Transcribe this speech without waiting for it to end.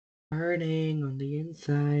hurting on the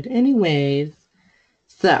inside. Anyways,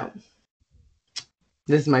 so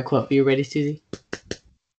this is my quote. You ready, Susie?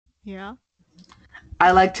 Yeah.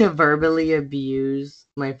 I like to verbally abuse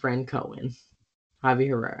my friend Cohen, Javi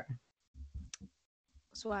Herrera.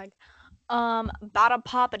 Swag. About to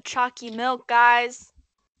pop a chalky milk, guys.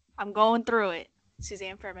 I'm going through it.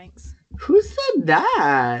 Suzanne Fairbanks. Who said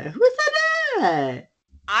that? Who said that?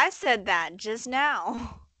 I said that just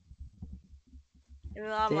now. Even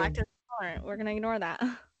though I'm Damn. lactose intolerant, we're gonna ignore that.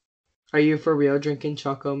 Are you for real drinking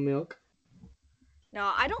choco milk?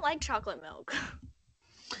 No, I don't like chocolate milk.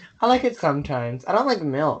 I like it sometimes. I don't like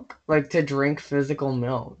milk. Like to drink physical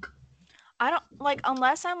milk. I don't like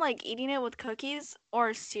unless I'm like eating it with cookies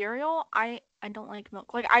or cereal. I don't like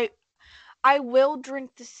milk. Like I will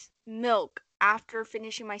drink this milk after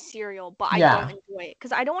finishing my cereal, but I don't Yeah. enjoy it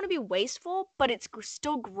because I don't want to be wasteful. But it's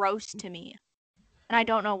still gross to me, and I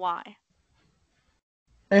don't know why.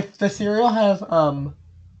 If the cereal has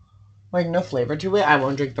like no flavor to it, I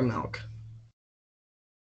won't drink the milk.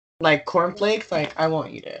 Like cornflakes, like I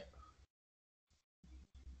won't eat it.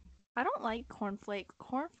 I don't like cornflake.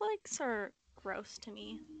 Cornflakes are gross to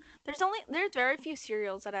me. There's very few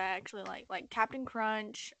cereals that I actually like Captain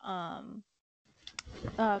Crunch,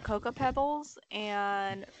 Cocoa Pebbles,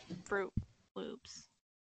 and Fruit Loops.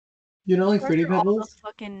 You don't like The rest Fruity are all the Pebbles?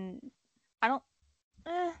 fucking. I don't.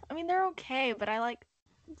 I mean they're okay, but I like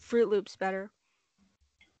Fruit Loops better.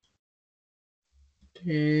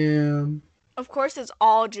 Damn. Of course, it's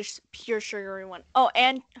all just pure sugary one. Oh,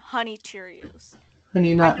 and Honey Cheerios.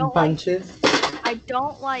 Honey I Nut don't like. Bunches. I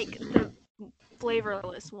don't like the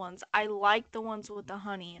flavorless ones. I like the ones with the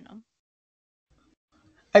honey in them.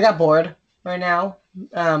 I got bored right now.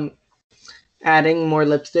 Um, Adding more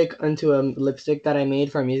lipstick into a lipstick that I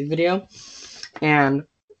made for a music video, and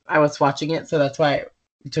I was watching it, so that's why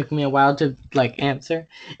it took me a while to like answer.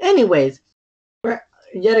 Anyways, we're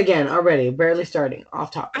yet again already barely starting off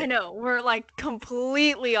I topic. know, we're like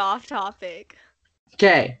completely off topic.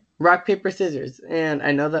 Okay, rock paper scissors, and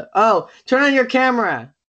I know that. Oh, turn on your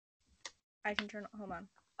camera. I can turn. Hold on.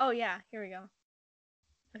 Oh yeah, here we go.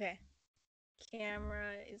 Okay,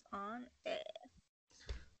 camera is on.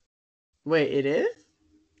 Wait, it is.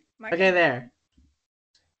 My Okay, camera. there.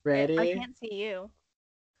 I Ready? can't see you.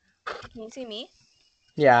 Can you see me?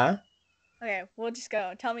 Yeah. Okay, we'll just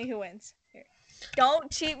go. Tell me who wins. Here.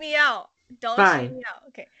 Don't cheat me out. Don't cheat Fine. me out.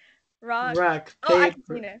 Okay. Rock. Rock Oh, I can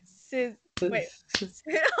see paper. it. Wait.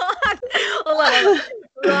 Hold on.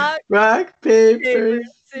 Hold on. Rock, Rock paper, paper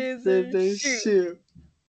scissors, scissors shoot. shoot.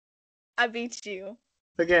 I beat you.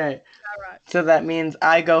 Okay. Rock. So that means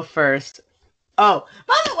I go first. Oh,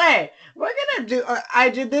 by the way, we're gonna do. I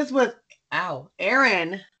did this with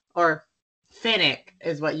Aaron, or Finnick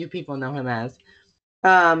is what you people know him as.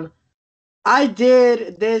 I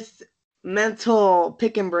did this mental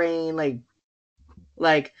pick and brain,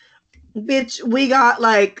 like, bitch. We got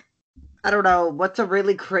like, I don't know what's a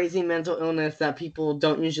really crazy mental illness that people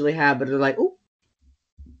don't usually have, but they're like, ooh.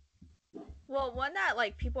 Well, one that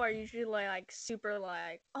like people are usually like super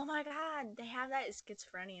like, oh my god, they have that is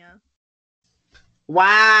schizophrenia.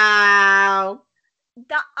 Wow.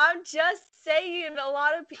 That I'm just saying, a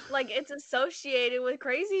lot of like it's associated with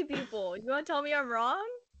crazy people. You want to tell me I'm wrong?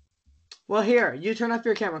 Well, here, you turn off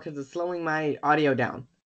your camera because it's slowing my audio down.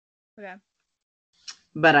 Okay.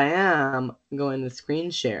 But I am going to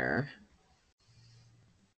screen share.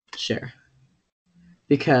 Share.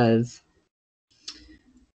 Because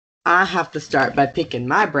I have to start by picking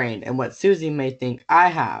my brain and what Susie may think I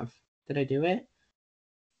have. Did I do it?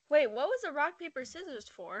 Wait, what was the rock paper scissors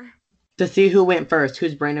for? To see who went first.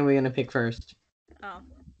 Whose brain are we going to pick first? Oh.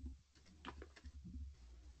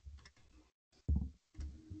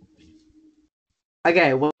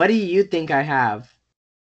 Okay, what do you think I have?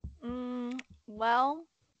 Well,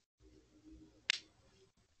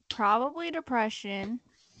 probably depression.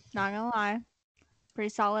 Not gonna lie. Pretty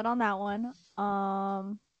solid on that one.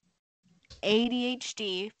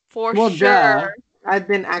 ADHD for Well, duh. sure. I've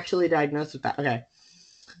been actually diagnosed with that. Okay.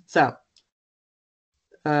 So,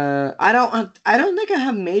 I don't think I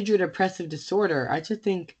have major depressive disorder. I just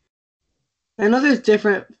think I know there's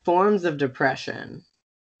different forms of depression.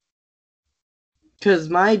 Cuz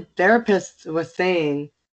my therapist was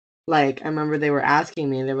saying, like, I remember they were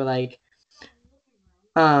asking me, they were like,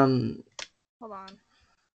 um Hold on.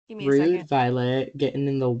 Give me a rude second. Violet getting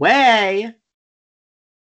in the way.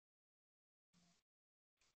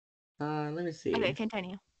 Let me see. Okay,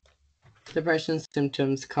 continue. Depression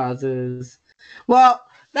symptoms, causes. Well,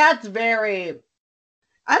 that's very.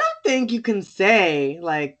 I don't think you can say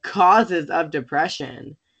like causes of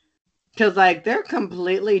depression because like they're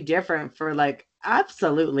completely different for like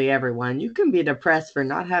Absolutely, everyone. You can be depressed for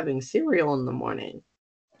not having cereal in the morning.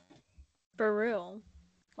 For real.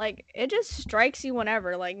 Like, it just strikes you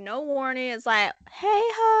whenever. Like, no warning. It's like, hey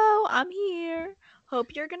ho, I'm here.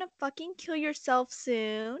 Hope you're gonna fucking kill yourself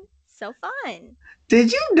soon. So fun.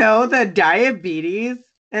 Did you know that diabetes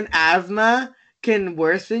and asthma can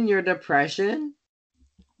worsen your depression?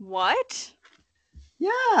 What?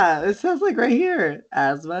 Yeah, it says like right here.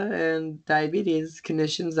 Asthma and diabetes,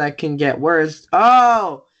 conditions that can get worse.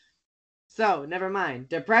 Oh! So, never mind.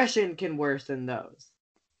 Depression can worsen those.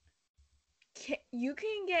 You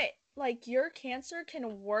can get, like, your cancer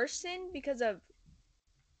can worsen because of,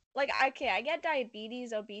 like, okay, I get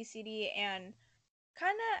diabetes, obesity, and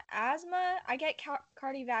kind of asthma. I get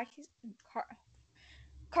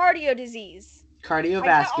cardio disease. I get all of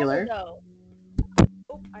Cardiovascular. those.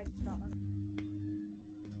 Oh, I dropped my.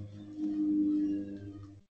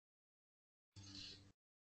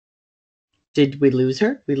 Did we lose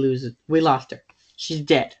her? We lost her. She's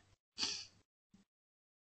dead.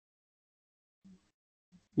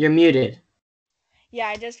 You're muted. Yeah,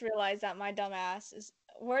 I just realized that my dumb ass is.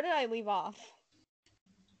 Where did I leave off?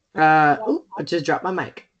 I just dropped my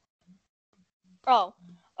mic. Oh,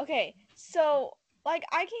 okay. So, like,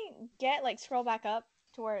 I can get, like, scroll back up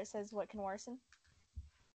to where it says what can worsen.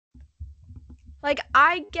 Like,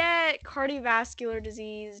 I get cardiovascular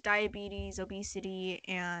disease, diabetes, obesity,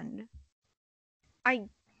 and I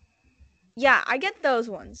get those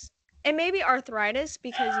ones. And maybe arthritis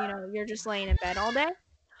because, you're just laying in bed all day.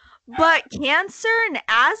 But cancer and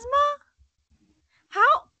asthma?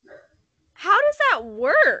 How does that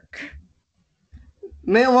work?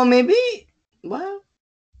 Maybe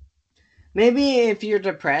if you're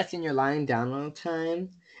depressed and you're lying down all the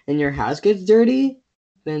time and your house gets dirty,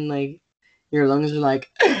 then like your lungs are like,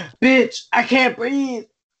 bitch, I can't breathe.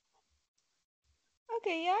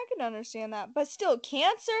 Okay, yeah, I can understand that. But still,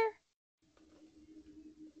 cancer?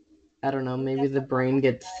 I don't know, maybe the brain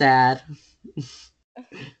gets sad.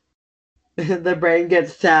 The brain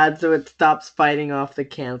gets sad, so it stops fighting off the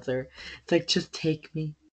cancer. It's like, just take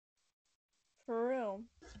me. For real.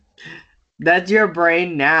 That's your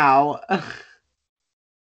brain now.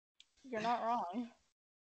 You're not wrong.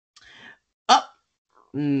 Oh,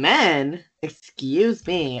 men? Excuse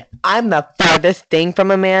me. I'm the farthest thing from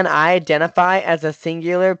a man. I identify as a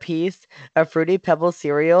singular piece of Fruity Pebble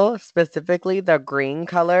cereal, specifically the green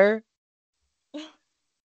color.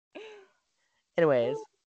 Anyways,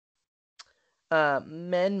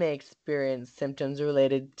 men may experience symptoms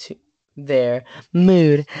related to their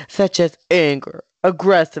mood, such as anger,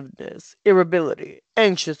 aggressiveness, irritability,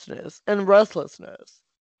 anxiousness, and restlessness.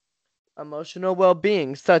 Emotional well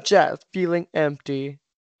being, such as feeling empty,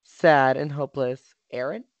 sad, and hopeless.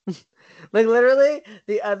 Aaron? Like, literally,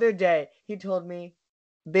 the other day, he told me,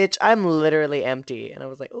 bitch, I'm literally empty. And I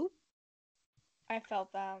was like, ooh. I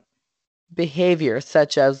felt that. Behavior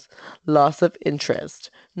such as loss of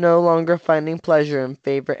interest, no longer finding pleasure in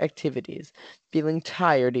favorite activities, feeling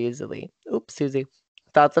tired easily. Oops, Susie.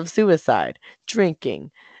 Thoughts of suicide,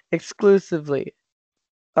 drinking exclusively.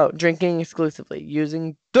 Oh, drinking exclusively,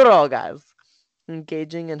 using drogas,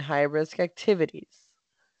 engaging in high risk activities.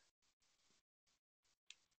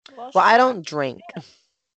 Well, I don't drink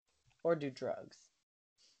or do drugs.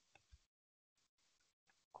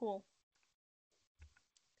 Cool.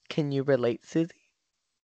 Can you relate, Susie?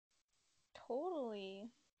 Totally,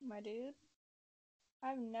 my dude.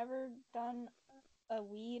 I've never done a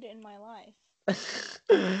weed in my life.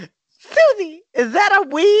 Susie, is that a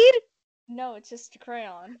weed? No, it's just a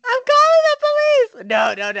crayon. I'm calling the police.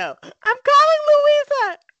 No. I'm calling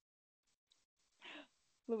Louisa.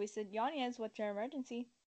 Louisa Yanez, what's your emergency?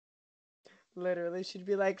 Literally, she'd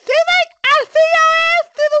be like, Susie, I see your ass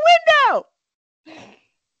through the window.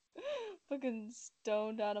 Fucking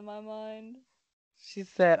stoned out of my mind. She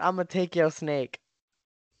said, I'm gonna take your snake.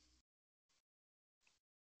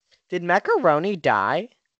 Did Macaroni die?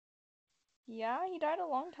 Yeah, he died a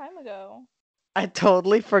long time ago. I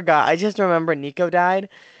totally forgot. I just remember Nico died,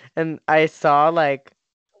 and I saw like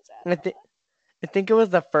I think it was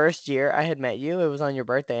the first year I had met you. It was on your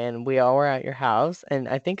birthday, and we all were at your house. And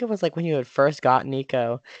I think it was like when you had first got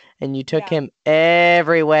Nico, and you took him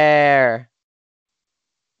everywhere.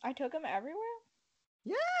 I took him everywhere?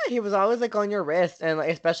 Yeah, he was always like on your wrist, and like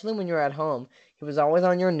especially when you were at home, he was always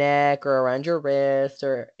on your neck or around your wrist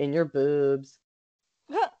or in your boobs.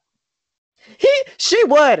 She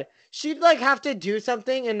would. She'd like have to do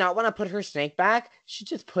something and not want to put her snake back. She'd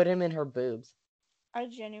just put him in her boobs. I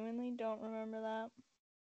genuinely don't remember that.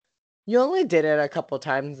 You only did it a couple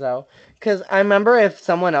times though, because I remember if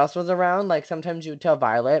someone else was around, like sometimes you would tell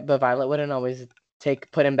Violet, but Violet wouldn't always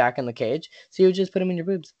put him back in the cage. So you would just put him in your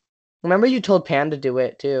boobs. Remember you told Pan to do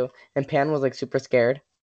it too, and Pan was like super scared.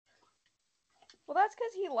 Well, that's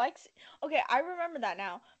because he likes. Okay, I remember that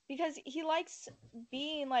now because he likes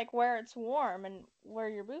being like where it's warm, and where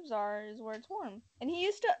your boobs are is where it's warm. And he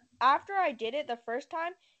used to, after I did it the first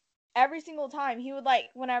time, every single time he would like,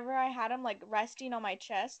 whenever I had him like resting on my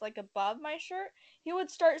chest, like above my shirt, he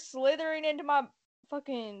would start slithering into my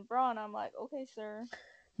fucking bra, and I'm like, okay, sir.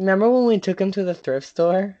 Remember when we took him to the thrift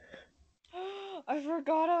store? I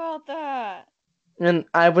forgot about that. And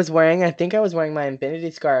I think I was wearing my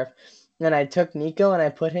infinity scarf. And I took Nico and I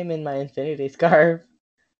put him in my infinity scarf.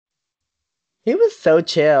 He was so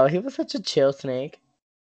chill. He was such a chill snake.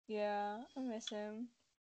 Yeah, I miss him.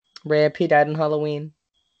 Rip, he died on Halloween.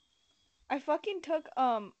 I fucking took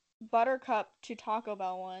Buttercup to Taco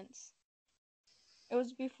Bell once. It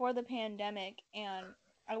was before the pandemic, and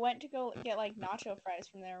I went to go get like nacho fries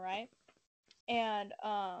from there, right? And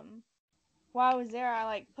while I was there, I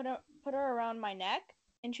like put her around my neck,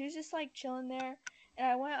 and she was just like chilling there. And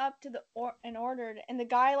I went up to the and ordered, and the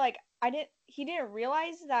guy like he didn't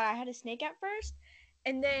realize that I had a snake at first,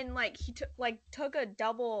 and then like he took a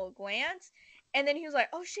double glance, and then he was like,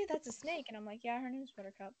 "Oh shit, that's a snake," and I'm like, "Yeah, her name's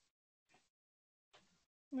Buttercup."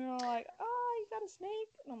 And they're all like, "Oh, you got a snake?"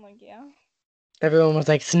 And I'm like, "Yeah." Everyone was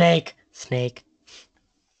like, snake, snake.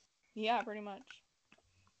 Yeah, pretty much.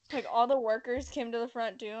 Like all the workers came to the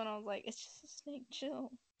front too, and I was like, "It's just a snake,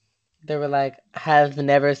 chill." They were like, have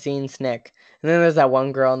never seen snake. And then there's that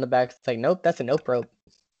one girl in the back that's like, nope, that's a nope rope.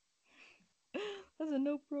 That's a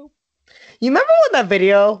nope rope. You remember when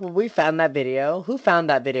we found that video? Who found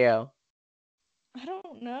that video? I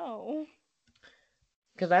don't know.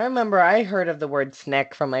 Because I remember I heard of the word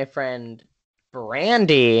snack from my friend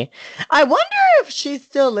Brandy. I wonder if she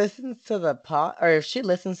still listens to the or if she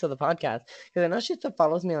listens to the podcast. Because I know she still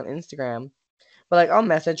follows me on Instagram. But like, I'll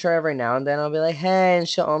message her every now and then. I'll be like, hey, and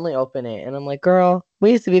she'll only open it. And I'm like, girl,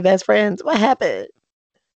 we used to be best friends. What happened?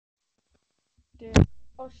 Dude.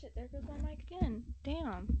 Oh shit, there goes my mic again.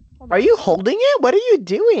 Damn. Hold Are on. you holding it? What are you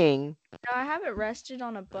doing? No, I have it rested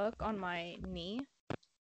on a book on my knee.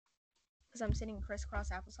 Because I'm sitting crisscross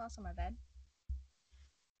applesauce on my bed.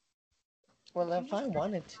 Well, if I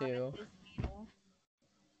wanted to,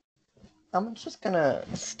 I'm just gonna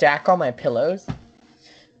stack all my pillows.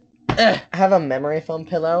 I have a memory foam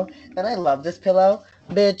pillow, and I love this pillow.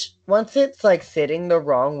 Bitch, once it's like sitting the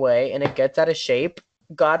wrong way and it gets out of shape,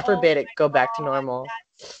 God forbid it go back to normal.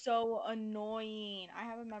 That's so annoying. I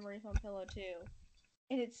have a memory foam pillow too.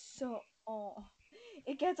 And it's so,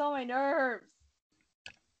 it gets on my nerves.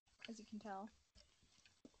 As you can tell.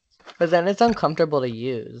 But then it's uncomfortable to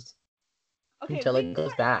use. Okay, until it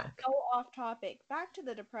goes back. Go off topic. Back to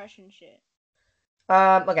the depression shit.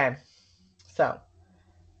 Okay. So,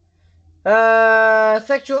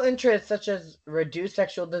 sexual interests such as reduced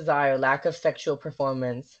sexual desire, lack of sexual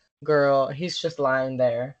performance. Girl, he's just lying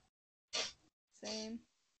there. Same.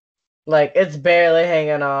 Like, it's barely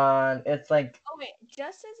hanging on. It's like... Okay,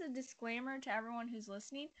 just as a disclaimer to everyone who's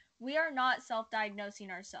listening, we are not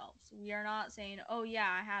self-diagnosing ourselves. We are not saying, oh yeah,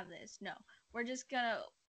 I have this. No.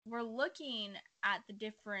 We're looking at the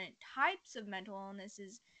different types of mental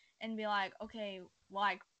illnesses and be like, okay, well,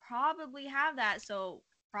 I probably have that, so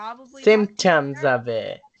probably symptoms of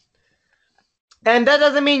it. And that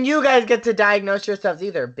doesn't mean you guys get to diagnose yourselves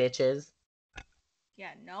either, bitches.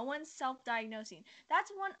 Yeah, no one's self-diagnosing.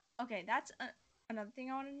 That's one. Okay, that's another thing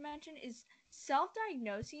I wanted to mention is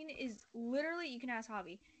self-diagnosing is literally, you can ask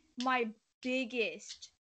Hobby, my biggest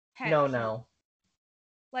pet peeve. No.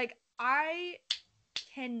 Like, I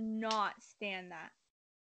cannot stand that.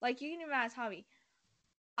 Like, you can even ask Hobby.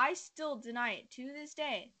 I still deny it to this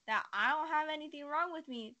day that I don't have anything wrong with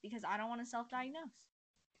me because I don't want to self-diagnose.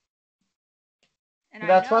 And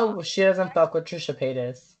that's why she doesn't fuck with Trisha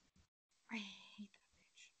Paytas. I hate that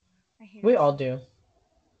bitch. I hate her. We all do.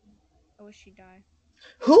 I wish she'd die.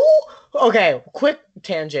 Who? Okay, quick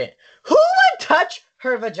tangent. Who would touch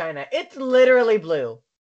her vagina? It's literally blue.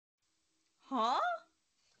 Huh?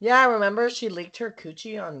 Yeah, remember she leaked her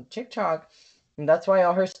coochie on TikTok, and that's why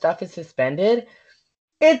all her stuff is suspended.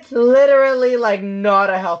 It's literally like not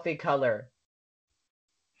a healthy color.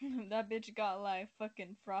 That bitch got like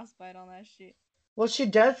fucking frostbite on that shit. Well, she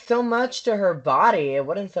does so much to her body. It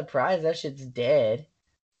wouldn't surprise that shit's dead.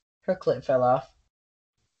 Her clit fell off.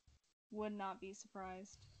 Would not be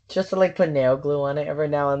surprised. Just to like put nail glue on it every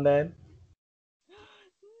now and then. No.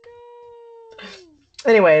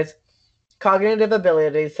 Anyways, cognitive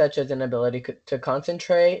abilities such as inability to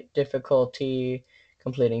concentrate, difficulty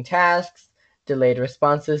completing tasks, delayed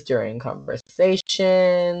responses during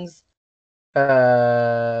conversations,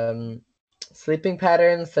 sleeping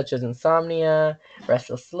patterns such as insomnia,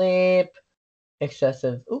 restless sleep,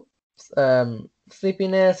 excessive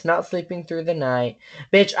sleepiness, not sleeping through the night.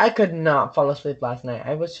 Bitch, I could not fall asleep last night.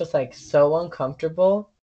 I was just like so uncomfortable.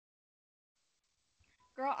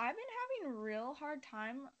 Girl, I've been having a real hard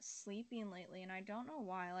time sleeping lately, and I don't know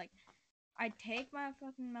why. Like, I take my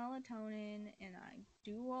fucking melatonin and I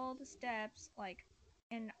do all the steps, like,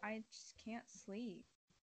 and I just can't sleep.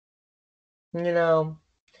 You know,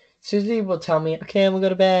 Susie will tell me, okay, I'm gonna go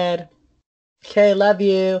to bed. Okay, love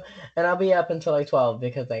you. And I'll be up until like 12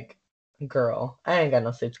 because, like, girl, I ain't got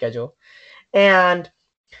no sleep schedule. And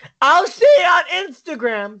I'll see on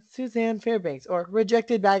Instagram, Suzanne Fairbanks or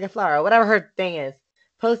Rejected Bag of Flour, whatever her thing is,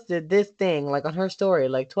 posted this thing like on her story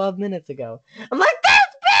like 12 minutes ago. I'm like,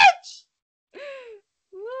 this bitch!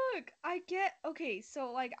 Look, okay,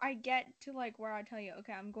 so like I get to like where I tell you,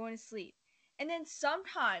 okay, I'm going to sleep. And then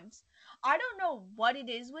sometimes I don't know what it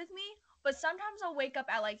is with me, but sometimes I'll wake up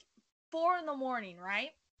at like 4 in the morning, right?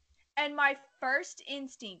 And my first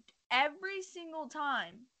instinct every single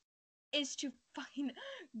time is to fucking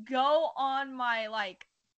go on my like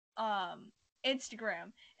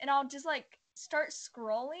Instagram, and I'll just like start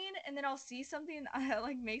scrolling, and then I'll see something that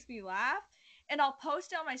like makes me laugh, and I'll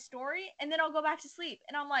post it on my story, and then I'll go back to sleep,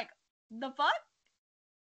 and I'm like, the fuck?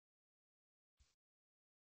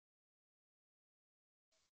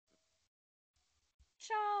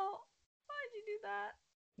 Child, why'd you do that?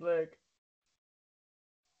 Look,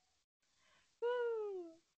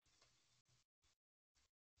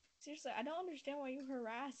 Seriously, I don't understand why you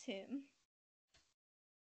harass him.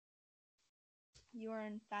 You are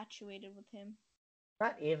infatuated with him.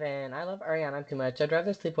 not even. I love Ariana too much. I'd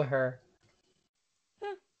rather sleep with her.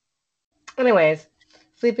 Anyways,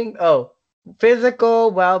 sleeping. Oh,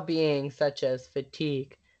 physical well being such as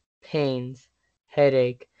fatigue, pains,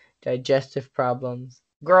 headache, digestive problems.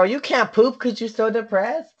 Girl, you can't poop because you're so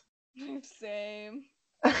depressed. Same.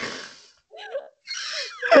 Women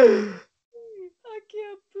I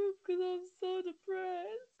can't poop because I'm so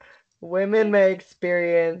depressed. may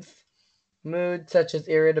experience moods such as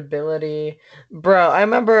irritability. Bro, I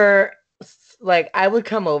remember like I would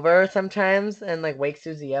come over sometimes and like wake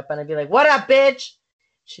Susie up and I'd be like, "What up, bitch?"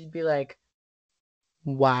 She'd be like,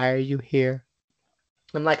 "Why are you here?"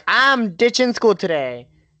 I'm like, "I'm ditching school today."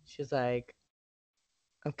 She's like,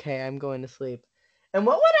 "Okay, I'm going to sleep." And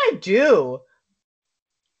what would I do?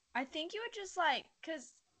 I think you would just like,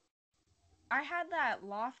 cause I had that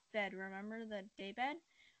loft bed, remember the day bed?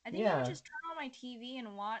 I think you would Yeah, just turn on my TV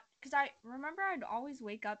and watch, cause I remember I'd always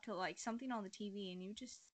wake up to like something on the TV, and you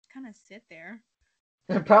just kind of sit there,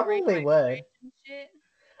 I fucking rate probably my would. fridge and shit.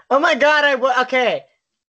 Oh my god, I would. Okay,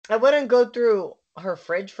 I wouldn't go through her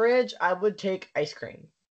fridge. I would take ice cream.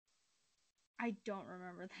 I don't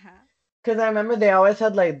remember that. Because I remember they always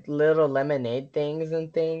had like little lemonade things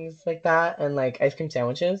and things like that, and like ice cream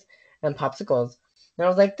sandwiches and popsicles. And I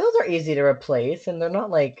was like, those are easy to replace, and they're not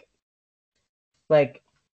like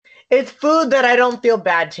it's food that I don't feel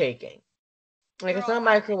bad taking. Like it's Girl, not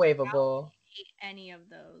I microwavable. ate any of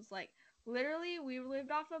those. Like literally, we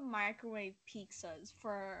lived off of microwave pizzas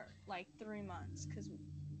for like 3 months, cause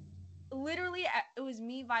literally it was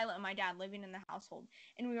me, Violet, and my dad living in the household,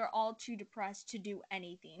 and we were all too depressed to do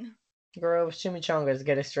anything. Girl, chimichangas,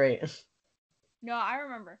 get it straight. No, I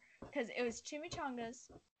remember because it was chimichangas,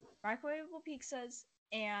 microwavable pizzas,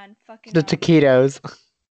 and fucking The taquitos.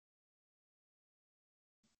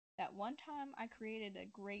 that one time I created a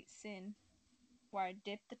great sin where I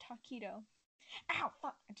dipped the taquito. Ow,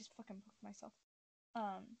 fuck! I just fucking broke myself.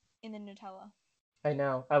 In the Nutella. I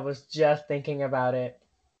know. I was just thinking about it.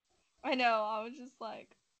 I know. I was just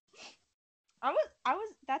like, I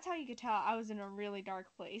was. That's how you could tell I was in a really dark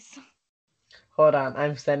place. Hold on,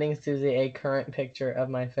 I'm sending Susie a current picture of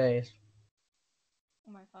my face.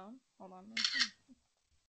 On my phone. Hold on.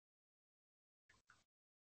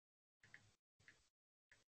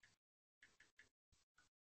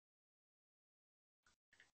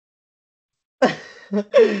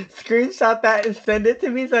 Screenshot that and send it to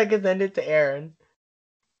me so I can send it to Aaron.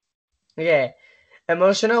 Okay.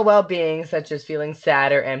 Emotional well-being, such as feeling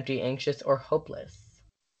sad or empty, anxious, or hopeless.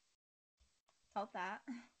 Felt that.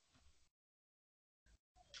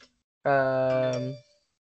 Um,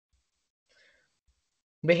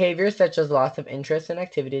 Behaviors such as loss of interest in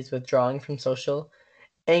activities, withdrawing from social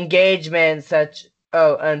engagement,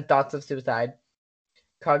 and thoughts of suicide.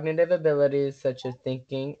 Cognitive abilities such as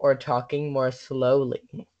thinking or talking more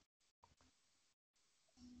slowly.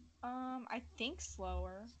 I think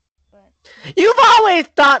slower, but You've always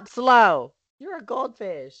thought slow. You're a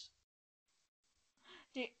goldfish.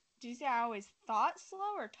 do, do you say I always thought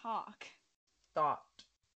slow or talk? Thought.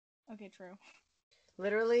 Okay, true.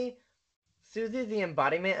 Literally, Susie's the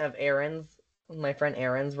embodiment of my friend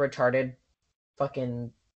Aaron's retarded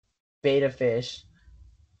fucking beta fish.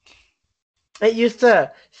 It used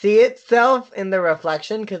to see itself in the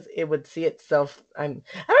reflection because it would see itself. I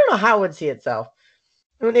don't know how it would see itself.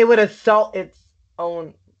 When it would assault its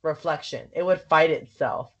own reflection, it would fight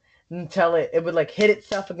itself until it would like hit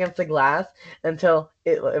itself against the glass until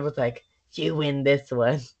it was like, you win this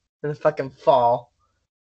one, and fucking fall.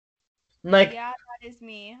 Like Yeah, that is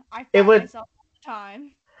me. I it fight would, myself all the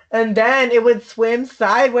time. and then it would swim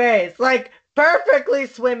sideways, like perfectly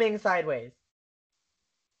swimming sideways.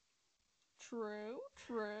 True,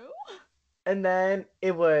 true. And then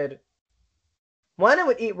it would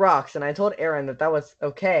eat rocks, and I told Aaron that that was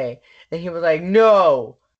okay, and he was like,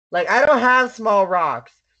 "No, like I don't have small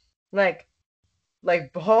rocks,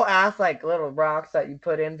 like whole ass like little rocks that you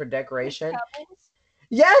put in for Like decoration." pebbles?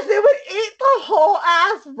 Yes, it would eat the whole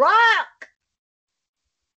ass rock.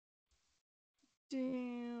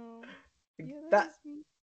 Damn. Yeah, that That is me.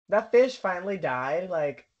 that fish finally died.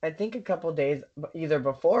 Like I think a couple days either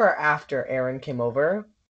before or after Aaron came over,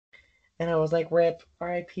 and I was like, "Rip,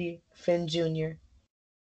 R.I.P. Finn Jr."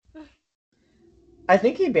 I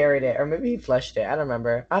think he buried it, or maybe he flushed it. I don't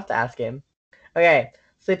remember. I'll have to ask him. Okay,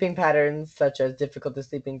 sleeping patterns such as difficulty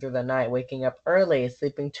sleeping through the night, waking up early,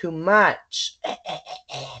 sleeping too much.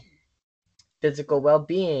 Physical well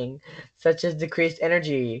being, such as decreased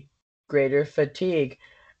energy, greater fatigue.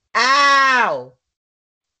 Ow!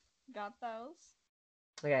 Got those.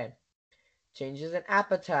 Okay, changes in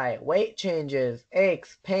appetite, weight changes,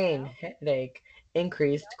 aches, pain, Yep. headache,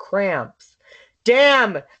 increased cramps.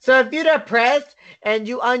 Damn! So if you're depressed and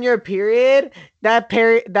you on your period, that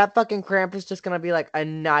fucking cramp is just gonna be like a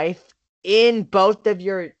knife in both of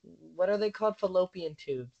your, what are they called, fallopian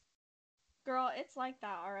tubes. Girl, it's like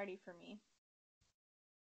that already for me.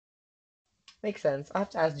 Makes sense. I'll have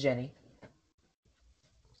to ask Jenny.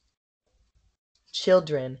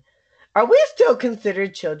 Children. Are we still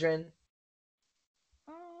considered children?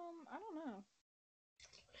 I don't know.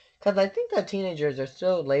 Because I think that teenagers are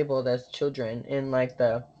still labeled as children in like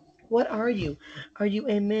the, what are you? Are you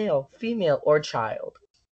a male, female, or child?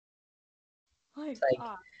 It's Like, like,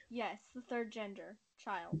 ah, yes, the third gender,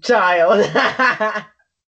 child. child.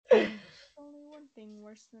 Only one thing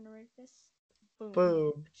worse than a rapist. Boom.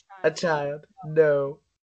 Boom. A A child. child. No.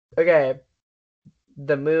 Okay.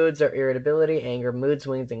 The moods are irritability, anger, mood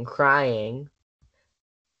swings, and crying.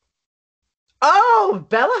 Oh,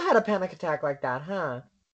 Bella had a panic attack like that, huh?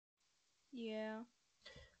 Yeah.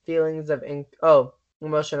 Feelings of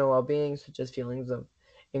emotional well-being, such as feelings of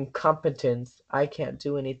incompetence. I can't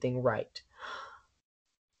do anything right.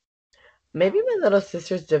 Maybe my little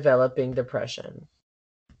sister's developing depression.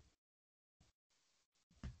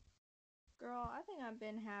 Girl, I think I've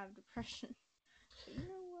been have depression. But you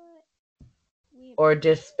know what? We Or appreciate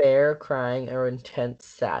despair, crying, or intense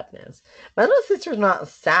sadness. My little sister's not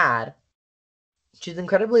sad. She's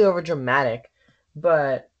incredibly overdramatic,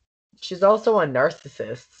 but she's also a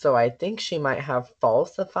narcissist, so I think she might have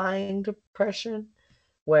falsifying depression,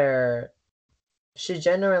 where she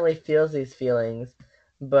generally feels these feelings,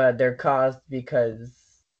 but they're caused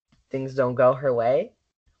because things don't go her way,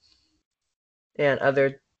 and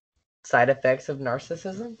other side effects of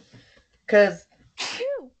narcissism. Because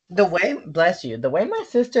Phew. the way, bless you, the way my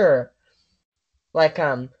sister, like,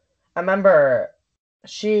 I remember I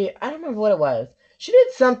don't remember what it was. She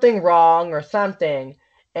did something wrong or something,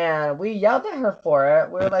 and we yelled at her for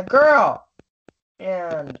it. We were like, girl!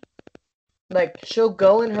 And, like, she'll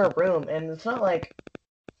go in her room, and it's not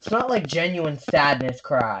like genuine sadness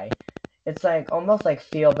cry. It's like almost like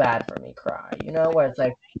feel bad for me cry, you know, where it's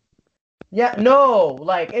like, yeah, no,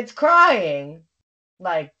 like it's crying,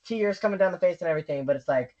 like tears coming down the face and everything, but it's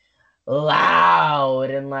like loud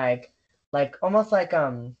and like almost like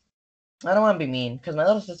I don't want to be mean because my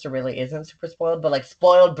little sister really isn't super spoiled, but like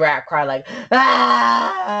spoiled brat cry, like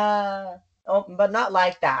ah, oh, but not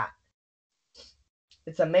like that.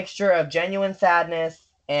 It's a mixture of genuine sadness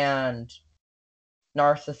and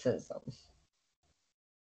narcissism.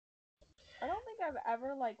 I don't think I've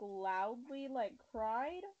ever like loudly like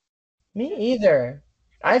cried. Me Just either.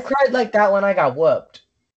 I it's cried like that when I got whooped.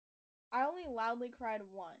 I only loudly cried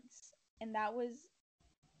once, and that was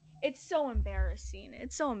it's so embarrassing.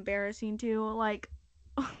 It's so embarrassing too. Like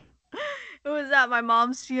it was at my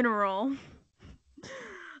mom's funeral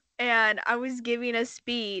and I was giving a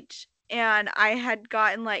speech and I had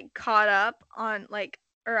gotten like caught up on like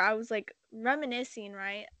or I was like reminiscing,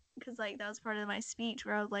 right? Cuz like that was part of my speech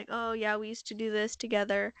where I was like, "Oh yeah, we used to do this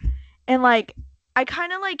together." And like I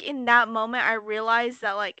kind of like in that moment I realized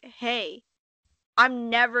that like, hey,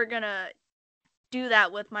 I'm never gonna do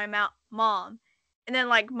that with my mom. And then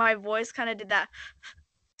like my voice kind of did that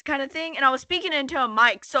kind of thing, and I was speaking into a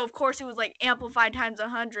mic, so of course it was like amplified times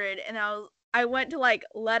 100, and I went to like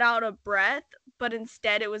let out a breath, but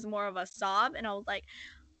instead it was more of a sob, and I was like,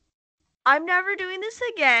 I'm never doing this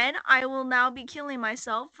again. I will now be killing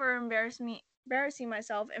myself for embarrassing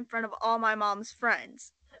myself in front of all my mom's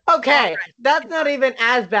friends. Okay, that's not even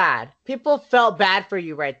as bad. People felt bad for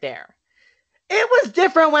you right there. It was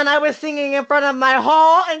different when I was singing in front of my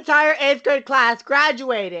whole entire 8th grade class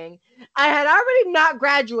graduating. I had already not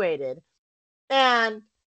graduated. And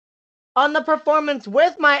on the performance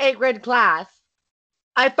with my 8th grade class,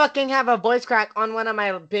 I fucking have a voice crack on one of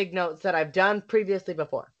my big notes that I've done previously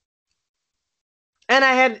before. And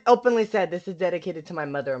I had openly said, this is dedicated to my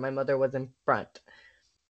mother. My mother was in front.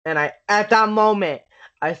 And at that moment,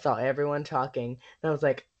 I saw everyone talking. And I was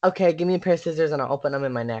like, okay, give me a pair of scissors and I'll open them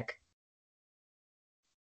in my neck.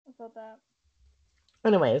 I felt that.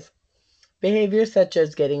 Anyways, behaviors such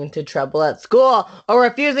as getting into trouble at school or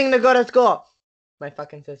refusing to go to school. My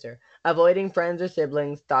fucking sister. Avoiding friends or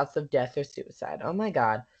siblings, thoughts of death or suicide. Oh my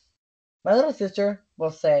god. My little sister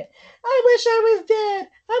will say, I wish I was dead.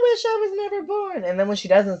 I wish I was never born. And then when she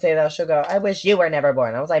doesn't say that, she'll go, I wish you were never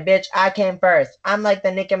born. I was like, bitch, I came first. I'm like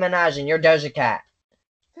the Nicki Minaj and you're Doja Cat.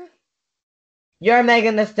 You're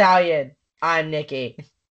Megan Thee Stallion. I'm Nicki.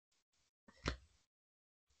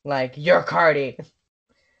 Like, you're Cardi.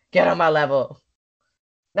 Get on my level.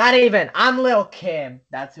 Not even. I'm Lil Kim.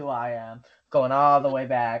 That's who I am. Going all the way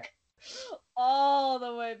back. All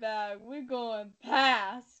the way back. We're going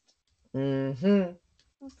past. Mm-hmm.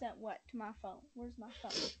 Who sent what to my phone? Where's my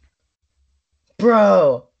phone?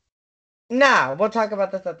 Bro. Nah, we'll talk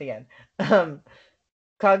about this at the end.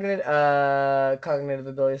 Cognitive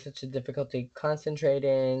abilities such as difficulty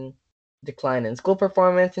concentrating, decline in school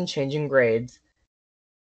performance, and changing grades.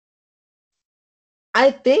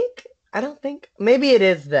 Maybe it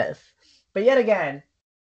is this. But yet again,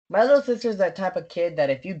 my little sister's that type of kid that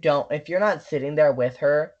if you're not sitting there with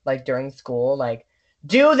her, like during school, like,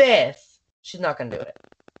 do this, she's not gonna do it.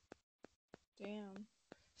 Damn.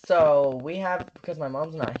 So because my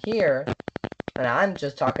mom's not here, and I'm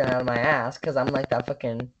just talking out of my ass, because I'm like that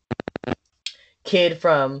fucking kid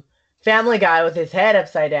from Family Guy with his head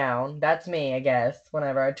upside down. That's me, I guess.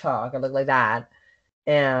 Whenever I talk, I look like that.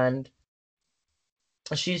 And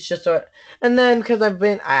she's just and then because I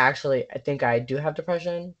think I do have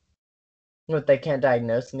depression, but they can't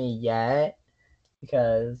diagnose me yet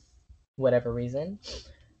because whatever reason.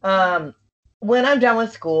 When I'm done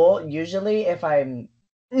with school, usually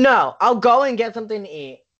I'll go and get something to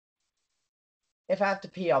eat. If I have to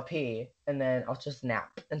pee, I'll pee, and then I'll just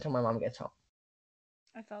nap until my mom gets home.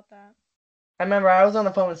 I felt that. I remember I was on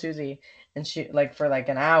the phone with Susie, and she for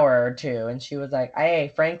an hour or two, and she was like,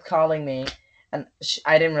 "Hey, Frank's calling me," and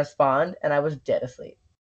I didn't respond, and I was dead asleep.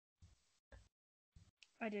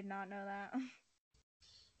 I did not know that.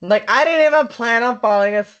 I didn't even plan on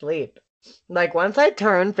falling asleep. Once I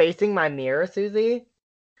turned facing my mirror, Susie,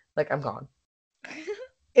 I'm gone.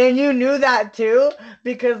 And you knew that too,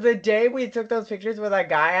 because the day we took those pictures where that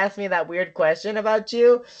guy asked me that weird question about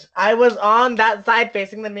you, I was on that side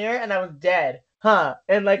facing the mirror and I was dead. Huh.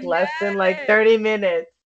 In less than 30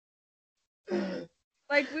 minutes. We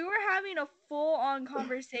were having a full-on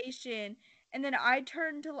conversation, and then I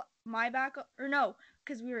turned to my back, or no,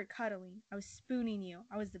 because we were cuddling. I was spooning you.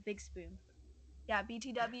 I was the big spoon. Yeah,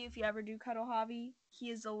 BTW, if you ever do cuddle Javi, he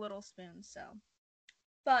is a little spoon, so.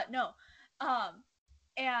 But no,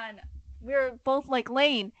 and we were both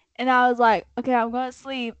laying, and I was like, okay, I'm going to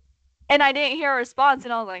sleep. And I didn't hear a response,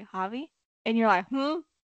 and I was like, Javi? And you're like, hmm?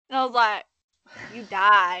 And I was like, you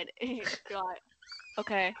died. And you're like,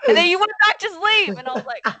 okay. And then you went back to sleep, and I was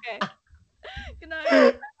like, okay. Good night. I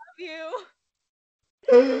love you.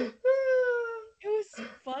 It was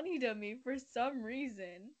funny to me for some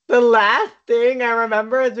reason. The last thing I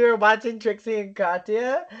remember is we were watching Trixie and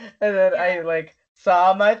Katya, and then I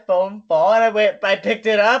saw my phone fall, and I picked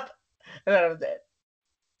it up, and then I was dead.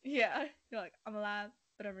 Yeah, you're like, I'm alive,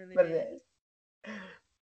 but I'm really dead.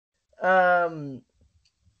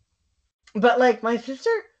 But my sister,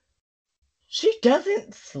 she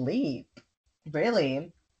doesn't sleep.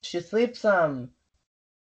 Really. She sleeps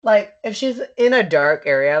if she's in a dark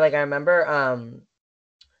area, I remember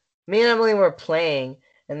me and Emily were playing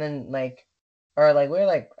and then we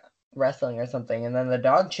were wrestling or something, and then the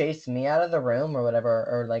dog chased me out of the room or whatever,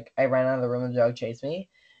 or I ran out of the room and the dog chased me,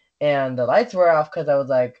 and the lights were off because I was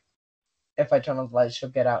like, if I turn on the lights she'll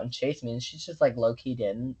get out and chase me, and she just low-key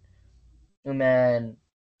didn't, and then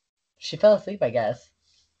she fell asleep, I guess.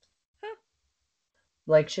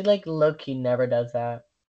 Like she like low-key never does that.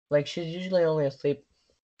 Like she's usually only asleep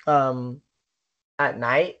at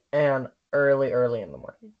night and early in the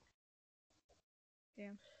morning.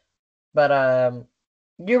 Damn. But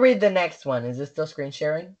you read the next one. Is this still screen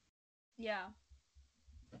sharing? Yeah.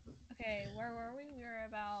 Okay, where were we? We were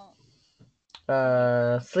about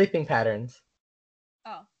Sleeping patterns.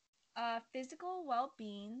 oh. Physical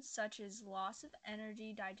well-being such as loss of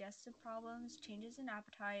energy, digestive problems, changes in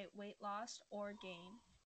appetite, weight loss, or gain.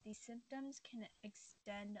 These symptoms can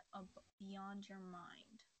extend beyond your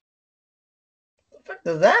mind. What the fuck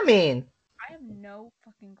does that mean? I have no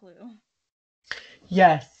fucking clue.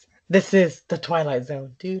 Yes, this is the Twilight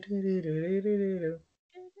Zone. Do, do, do, do, do, do, do.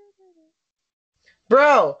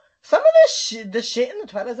 Bro, some of the shit in the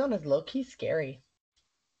Twilight Zone is low key scary.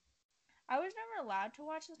 I was never allowed to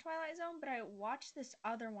watch the Twilight Zone, but I watched this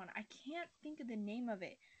other one. I can't think of the name of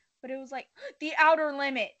it, but it was like The Outer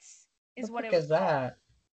Limits The is what fuck it was is called. that?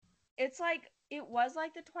 It's like it was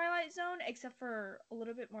like the Twilight Zone except for a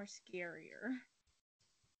little bit more scarier.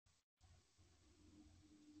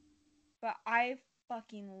 But I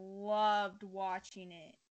fucking loved watching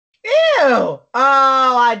it. Ew! Oh,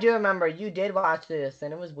 I do remember. You did watch this,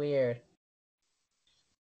 and it was weird.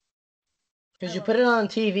 Because I you loved put it on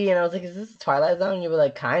TV, and I was like, is this Twilight Zone? And you were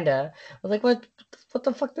like, kinda. I was like, what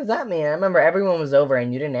the fuck does that mean? I remember everyone was over,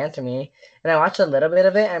 and you didn't answer me. And I watched a little bit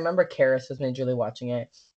of it. I remember Karis was majorly watching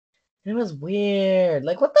it. And it was weird.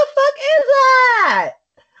 Like, what the fuck is that?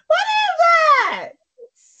 What is that?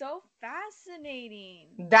 It's so fascinating.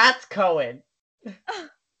 That's Cohen.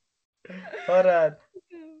 Hold on.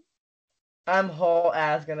 I'm whole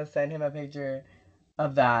ass gonna send him a picture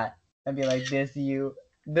of that and be like, this you.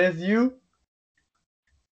 This you?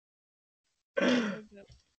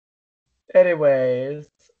 Anyways.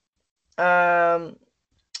 Um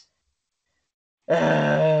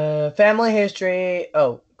family history.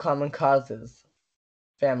 Oh, common causes.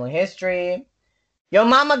 Family history. Your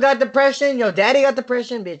mama got depression, your daddy got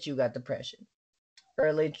depression, bitch, you got depression.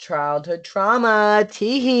 Early childhood trauma.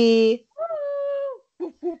 Teehee.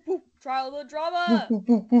 Childhood drama.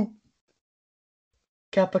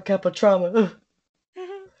 Kappa trauma.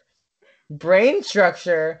 Brain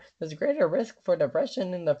structure. There's a greater risk for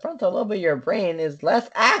depression in the frontal lobe of your brain is less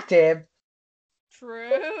active. True.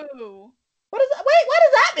 What is that? Wait, what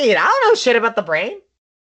does that mean? I don't know shit about the brain.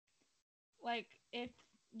 Like if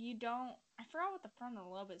you don't, I forgot what the frontal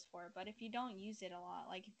lobe is for, but if you don't use it a lot,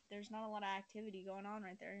 like if there's not a lot of activity going on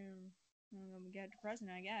right there, you're gonna get depressed,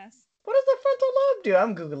 I guess. What does the frontal lobe do?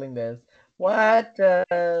 I'm googling this. Yeah, What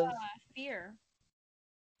does? fear.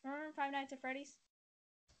 Remember Five Nights at Freddy's?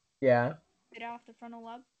 Yeah. Get off the frontal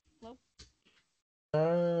lobe.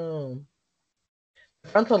 Oh.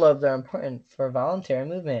 Frontal lobes are important for voluntary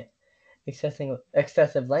movement,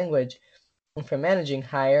 excessive language, and for managing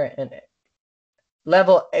higher and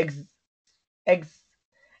level ex,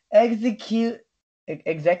 executive.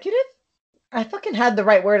 I fucking had the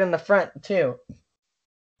right word in the front too.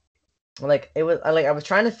 Like it was like I was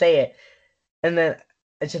trying to say it, and then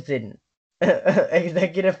it just didn't.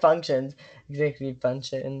 Executive functions. Executive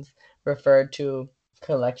functions refer to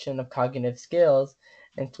collection of cognitive skills,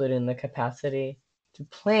 including the capacity to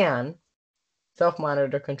plan,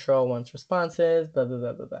 self-monitor, control one's responses, blah blah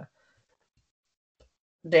blah blah blah.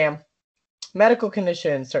 Damn. Medical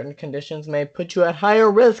conditions. Certain conditions may put you at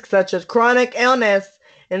higher risk, such as chronic illness,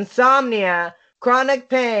 insomnia, chronic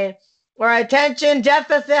pain, or attention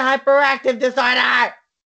deficit hyperactive disorder.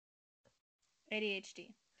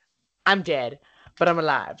 ADHD. I'm dead, but I'm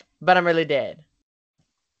alive. But I'm really dead.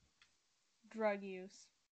 Drug use.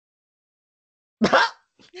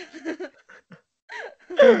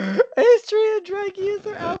 History of drug use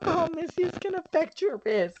or alcohol misuse can affect your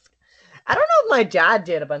risk. I don't know if my dad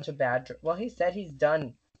did a bunch of bad well, he said he's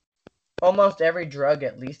done almost every drug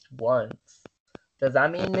at least once. Does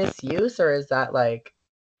that mean misuse, or is that like...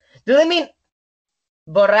 Do they mean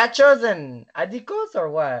borrachos and adicos, or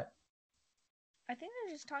what? I think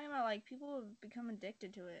they're just talking about like people who become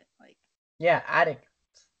addicted to it. Like Yeah, addicts.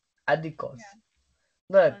 Adicos. Yeah.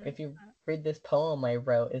 Look, if you read this poem I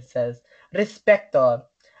wrote, it says, Respecto.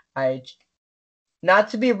 Not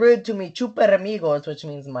to be rude to me chuper amigos, which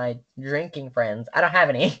means my drinking friends. I don't have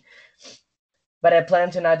any. But I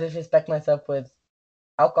plan to not disrespect myself with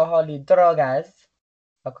alcohol y drogas.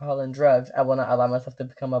 Alcohol and drugs. I will not allow myself to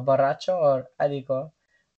become a borracho or adico,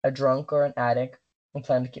 a drunk or an addict. I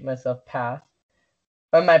plan to keep myself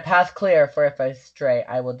my path clear, for if I stray,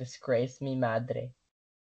 I will disgrace mi madre.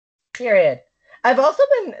 Period. I've also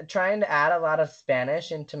been trying to add a lot of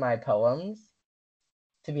Spanish into my poems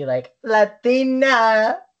to be like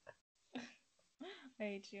Latina. I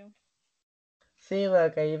hate you. See,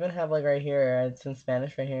 look, I even have like right here. It's in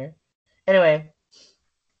Spanish right here. Anyway,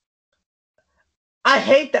 I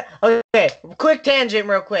hate that. Okay, quick tangent,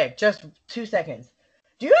 real quick, just 2 seconds.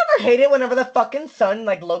 Do you ever hate it whenever the fucking sun,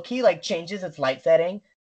 like low key, like changes its light setting?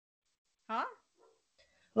 Huh?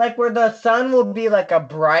 Like where the sun will be like a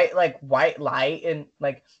bright, like white light, and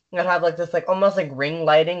like it'll have like this, like almost like ring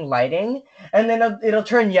lighting, and then it'll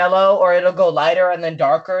turn yellow or it'll go lighter and then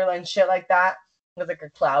darker and shit like that. It's like a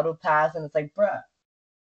cloud will pass, and it's like, bruh.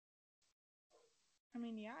 I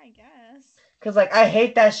mean, yeah, I guess. Cause like I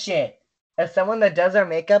hate that shit. As someone that does our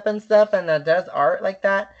makeup and stuff and that does art like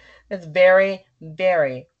that, it's very,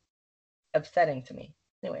 very upsetting to me.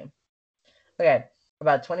 Anyway, okay,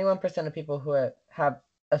 about 21% of people who have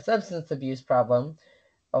a substance abuse problem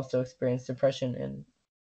also experience depression.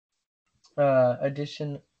 In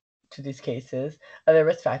addition to these cases, other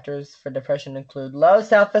risk factors for depression include low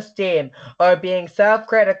self-esteem or being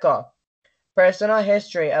self-critical, personal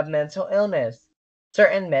history of mental illness,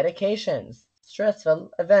 certain medications, stressful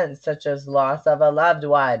events such as loss of a loved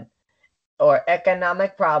one, or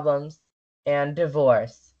economic problems, and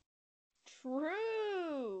divorce.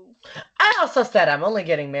 True. I also said I'm only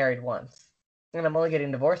getting married once, and I'm only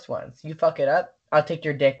getting divorced once. You fuck it up, I'll take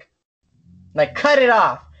your dick. Like, cut it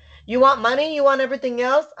off. You want money? You want everything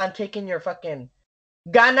else? I'm taking your fucking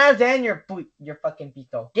ganas and your fucking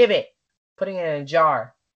pito. Give it. Putting it in a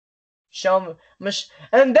jar. Show me,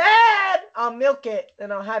 and then I'll milk it,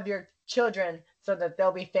 and I'll have your children so that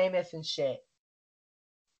they'll be famous and shit.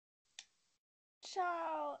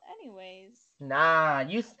 Child. Anyways. Nah,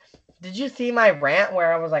 did you see my rant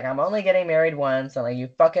where I was like, I'm only getting married once, and like, you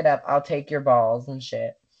fuck it up, I'll take your balls and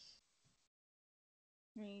shit.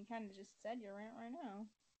 I mean, you kind of just said your rant right now.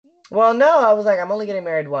 Yeah. Well, no, I was like, I'm only getting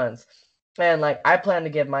married once, and like, I plan to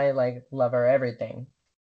give my like lover everything.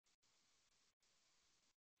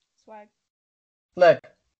 Swag. Look,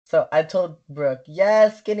 so I told Brooke,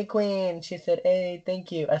 yes, skinny queen. She said, hey,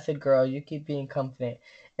 thank you. I said, girl, you keep being confident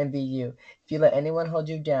and be you. If you let anyone hold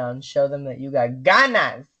you down, show them that you got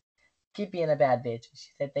ganas. Keep being a bad bitch. She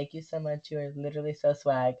said, thank you so much. You are literally so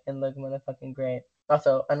swag and look motherfucking great.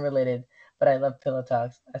 Also, unrelated, but I love Pillow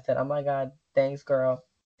Talks. I said, oh my god, thanks, girl.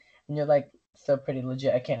 And you're like so pretty,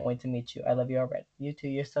 legit. I can't wait to meet you. I love you already. You too,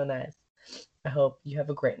 you're so nice. I hope you have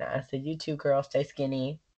a great night. I said, you too, girl. Stay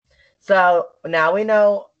skinny. So now we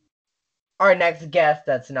know our next guest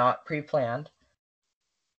that's not pre-planned.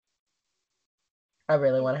 I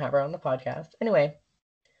really want to have her on the podcast. Anyway,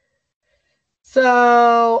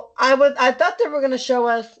 so I thought they were gonna show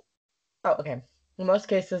us. Oh, okay. In most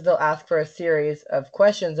cases, they'll ask for a series of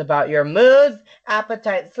questions about your moods,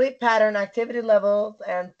 appetite, sleep pattern, activity levels,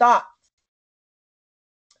 and thoughts.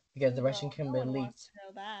 Because the Russian Well, can no be one leaked. wants to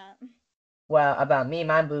know that. Well, about me,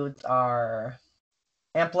 my moods are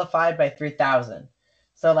amplified by 3,000.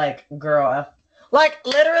 So, like, girl, like,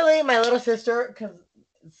 literally, my little sister, because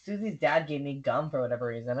Susie's dad gave me gum for whatever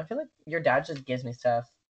reason. I feel like your dad just gives me stuff.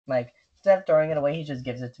 Like, instead of throwing it away, he just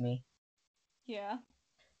gives it to me. Yeah.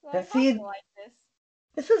 But Like, see, I like this.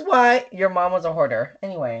 this is why your mom was a hoarder.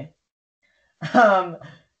 Anyway, um,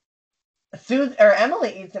 Susie or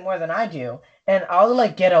Emily eats it more than I do, and I'll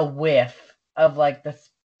like get a whiff of like this,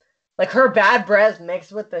 like her bad breath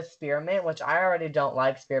mixed with the spearmint, which I already don't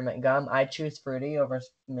like spearmint gum. I choose fruity over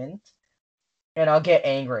mint, and I'll get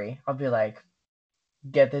angry. I'll be like,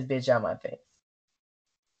 "Get this bitch out of my face."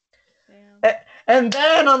 Damn. And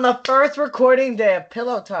then on the first recording day of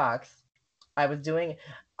Pillow Talks, I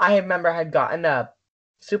remember I had gotten up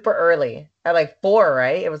super early at like 4,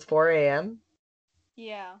 right? It was 4 a.m.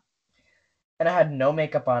 Yeah. And I had no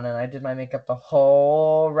makeup on, and I did my makeup the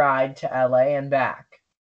whole ride to LA and back.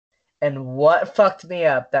 And what fucked me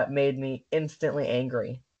up that made me instantly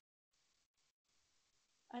angry?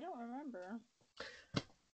 I don't remember.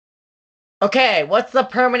 Okay, what's the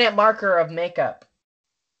permanent marker of makeup?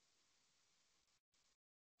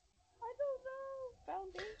 I don't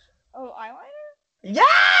know. Foundation. Oh, eyeliner?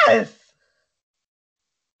 Yes!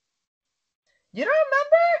 You don't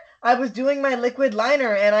remember? I was doing my liquid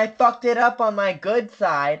liner and I fucked it up on my good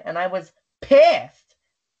side and I was pissed.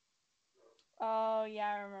 Oh, yeah,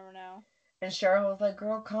 I remember now. And Cheryl was like,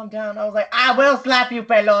 girl, calm down. I was like, I will slap you,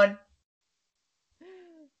 pelon.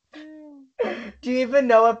 Do you even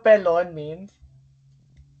know what pelon means?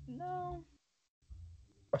 No.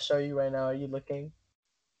 I'll show you right now. Are you looking?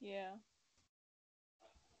 Yeah.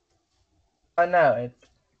 Oh, no, it's...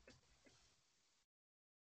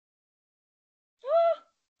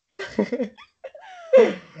 I'm gonna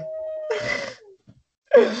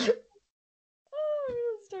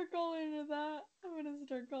start calling her that. I'm gonna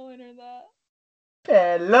start calling her that.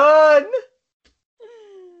 Pelon!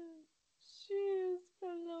 Shit.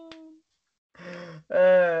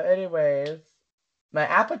 Anyways, my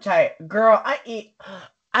appetite, girl.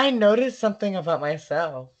 I noticed something about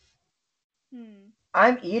myself.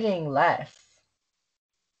 I'm eating less.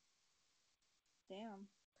 Damn.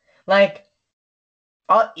 Like,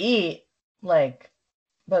 I'll eat, like,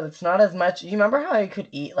 but it's not as much. You remember how I could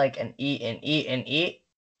eat, like, and eat and eat and eat?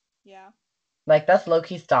 Yeah. Like, that's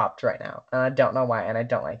low-key stopped right now. And I don't know why, and I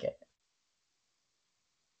don't like it.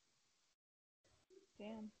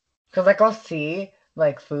 Damn. Because, like, I'll see,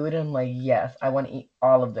 like, food and I'm like, yes, I want to eat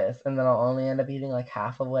all of this. And then I'll only end up eating, like,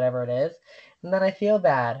 half of whatever it is. And then I feel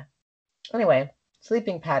bad. Anyway,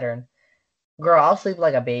 sleeping pattern. Girl, I'll sleep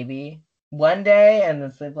like a baby one day and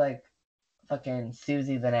then sleep like fucking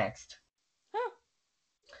Susie the next. Huh.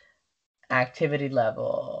 Activity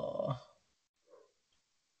level.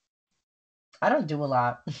 I don't do a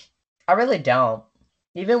lot. I really don't.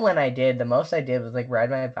 Even when I did, the most I did was like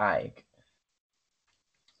ride my bike.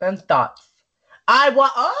 And thoughts.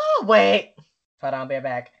 Oh, wait. Hold on, be right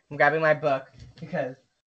back. I'm grabbing my book because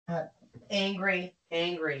I have angry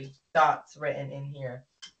thoughts written in here.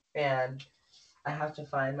 And I have to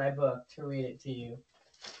find my book to read it to you.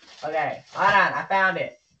 Okay, hold on. I found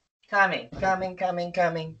it. Coming.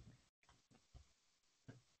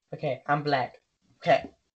 Okay, I'm black. Okay.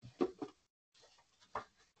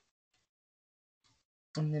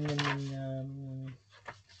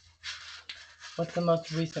 What's the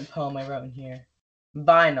most recent poem I wrote in here?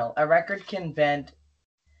 Vinyl. A record can bend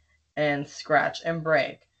and scratch and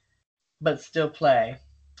break, but still play.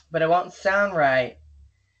 But it won't sound right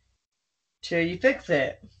till you fix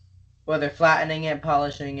it. Whether flattening it,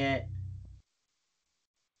 polishing it,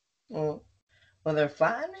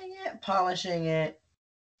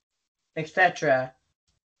 etc.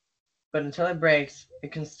 But until it breaks,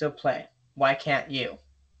 it can still play. Why can't you?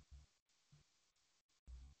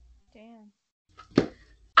 Damn.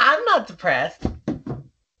 I'm not depressed.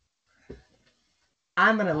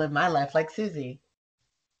 I'm gonna live my life like Susie.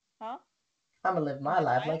 Huh? I'm gonna live my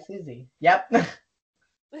life like Susie. Yep.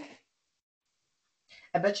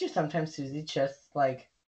 I bet you sometimes Susie just like,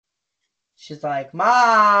 she's like,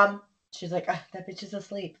 Mom! She's like, that bitch is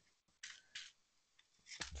asleep.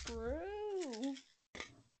 True.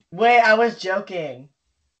 Wait, I was joking.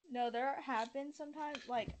 No, there have been sometimes,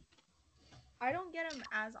 like, I don't get them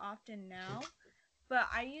as often now, but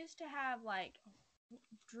I used to have, like,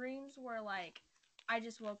 dreams where, like, I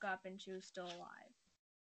just woke up and she was still alive.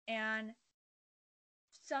 And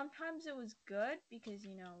sometimes it was good because,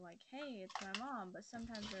 you know, like, hey, it's my mom, but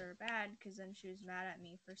sometimes they were bad because then she was mad at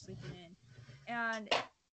me for sleeping in. And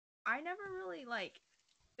I never really, like,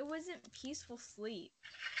 it wasn't peaceful sleep.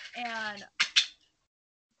 And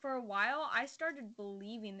for a while, I started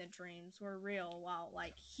believing the dreams were real while,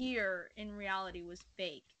 like, here in reality was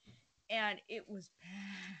fake. And it was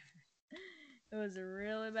bad. It was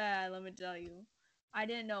really bad, let me tell you. I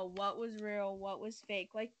didn't know what was real, what was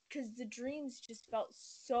fake. Like, because the dreams just felt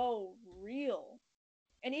so real.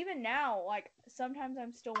 And even now, like, sometimes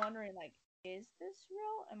I'm still wondering, like, is this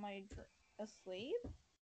real? Am I asleep?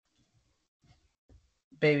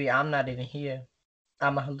 Baby, I'm not even here.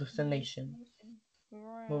 I'm a hallucination.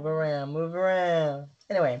 Move around.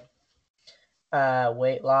 Anyway,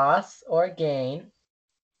 weight loss or gain,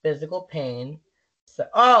 physical pain.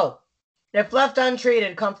 If left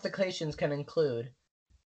untreated, complications can include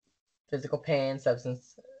physical pain,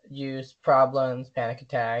 substance use problems, panic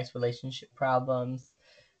attacks, relationship problems,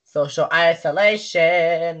 social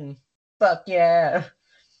isolation. Fuck yeah.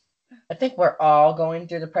 I think we're all going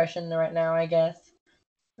through depression right now, I guess.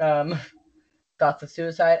 Thoughts of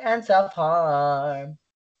suicide and self-harm.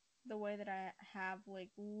 The way that I have, like,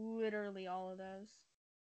 literally all of those.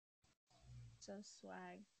 So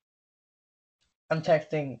swag. I'm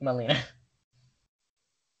texting Melina.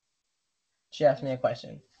 She asked me a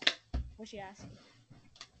question. What'd she ask you?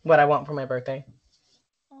 What I want for my birthday.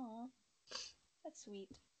 Aw. That's sweet.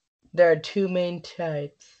 There are two main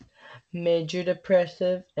types. Major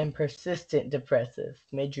depressive and persistent depressive.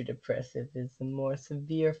 Major depressive is the more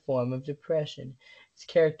severe form of depression. It's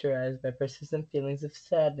characterized by persistent feelings of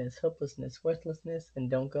sadness, hopelessness, worthlessness, and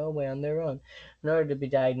don't go away on their own. In order to be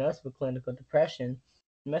diagnosed with clinical depression,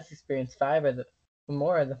 you must experience 5 or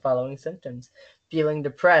more of the following symptoms. Feeling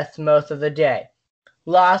depressed most of the day.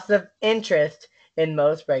 Loss of interest in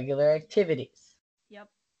most regular activities. Yep.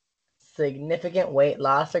 Significant weight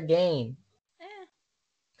loss or gain.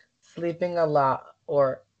 Sleeping a lot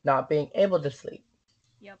or not being able to sleep.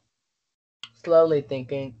 Yep. Slow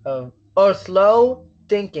thinking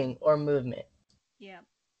or movement. Yep.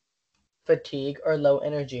 Fatigue or low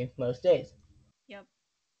energy most days. Yep.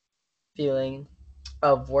 Feelings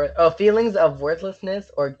of worthlessness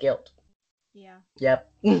or guilt. Yeah.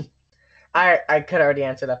 Yep. I could already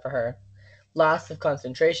answer that for her. Loss of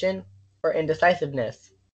concentration or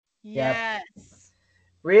indecisiveness. Yep. Yes.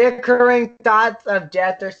 Reoccurring thoughts of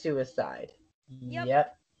death or suicide. Yep.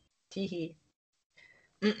 Yep. Teehee.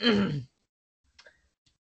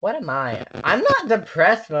 What am I? I'm not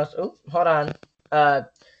depressed most. Oh, hold on. Uh,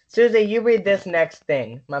 Susie, you read this next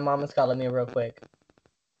thing. My mom is calling me real quick.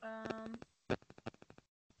 Um.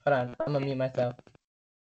 Hold on. I'm gonna mute myself.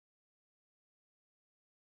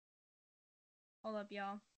 Hold up,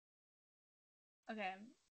 y'all. Okay.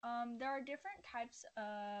 There are different types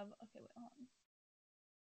of. Okay, wait, hold on.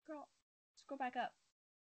 Girl, scroll back up.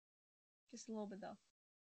 Just a little bit though.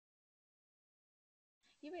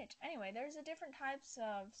 You bitch. Anyway, there's a different types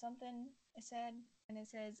of something I said, and it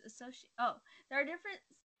says there are different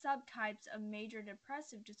subtypes of major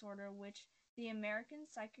depressive disorder, which the American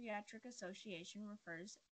Psychiatric Association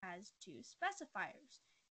refers as two specifiers.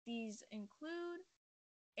 These include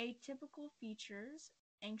atypical features,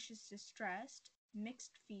 anxious distress,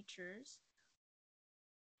 mixed features,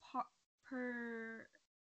 per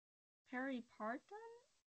peripartum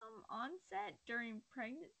onset during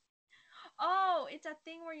pregnancy. Oh, it's a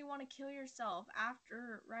thing where you want to kill yourself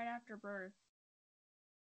right after birth.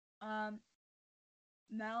 Um,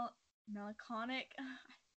 melancholic.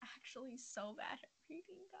 Actually, so bad at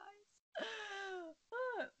reading, guys.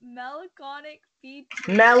 Melancholic features.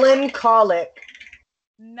 Melancholic.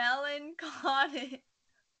 Melancholic.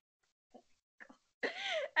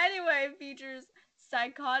 Anyway, features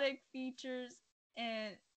psychotic features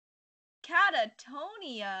and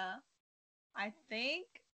catatonia. I think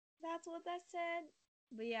that's what that said.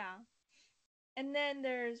 But yeah. And then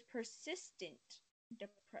there's persistent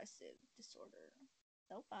depressive disorder.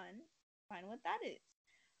 So fun. Find what that is.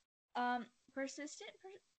 Persistent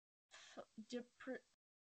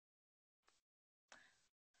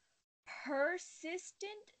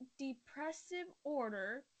persistent depressive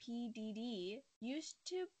order (PDD) used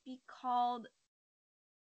to be called.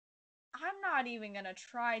 I'm not even gonna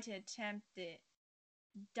try to attempt it.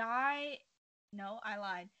 No, I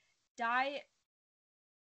lied.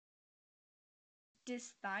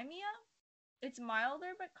 Dysthymia? It's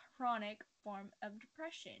milder but chronic form of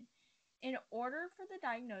depression. In order for the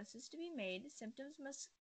diagnosis to be made, symptoms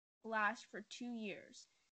must last for 2 years.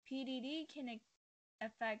 PDD can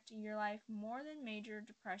affect your life more than major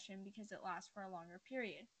depression because it lasts for a longer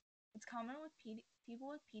period. It's common with people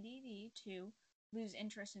with PDD to lose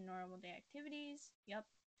interest in normal day activities. Yep.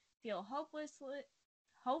 Feel hopeless.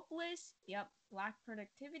 Yep. Lack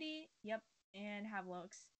productivity. Yep. And have low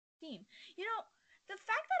esteem. You know, the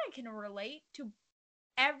fact that I can relate to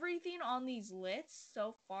everything on these lists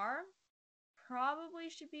so far probably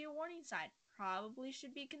should be a warning sign. Probably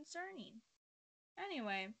should be concerning.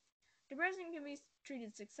 Anyway, depression can be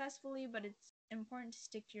treated successfully, but it's important to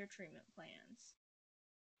stick to your treatment plans.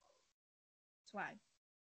 Swag.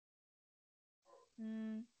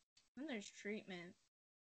 Then there's treatment.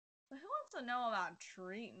 But who wants to know about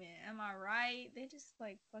treatment? Am I right? They just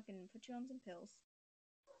like fucking put you on some pills.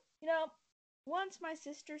 You know, once my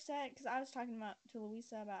sister said, because I was talking to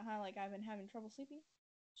Louisa about how like I've been having trouble sleeping.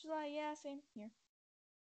 She's like, yeah, same here.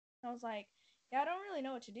 I was like, yeah, I don't really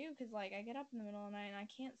know what to do because like I get up in the middle of the night and I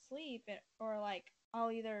can't sleep, or like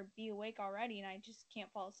I'll either be awake already and I just can't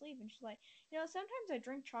fall asleep. And she's like, sometimes I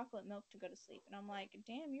drink chocolate milk to go to sleep, and I'm like,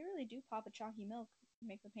 damn, you really do pop a chalky milk,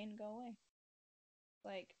 make the pain go away.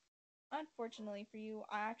 Like, unfortunately for you,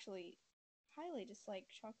 I actually highly dislike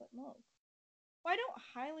chocolate milk. Well, I don't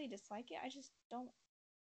highly dislike it. I just don't.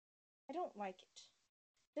 I don't like it.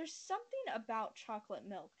 There's something about chocolate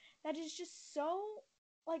milk that is just so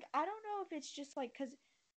like I don't know if it's just like because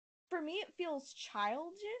for me it feels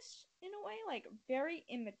childish in a way, like very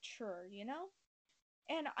immature,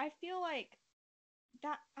 and I feel like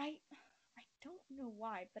that I don't know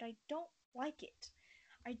why, but I don't like it.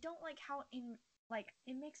 I don't like how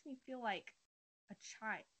it makes me feel like a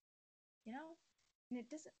child, you know and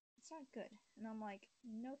it's not good, and I'm like,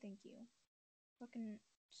 no thank you, fucking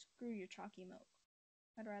screw your chalky milk,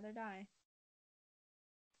 I'd rather die.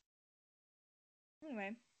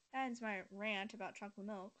 Anyway, that ends my rant about chocolate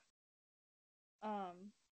milk.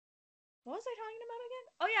 What was I talking about again?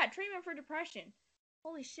 Oh yeah, treatment for depression.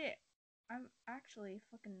 Holy shit. I'm actually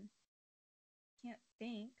fucking can't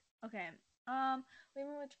think. Okay.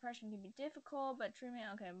 Living with depression can be difficult, but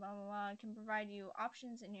treatment, okay, blah blah blah, can provide you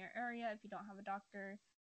options in your area if you don't have a doctor.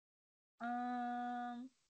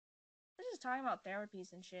 This is talking about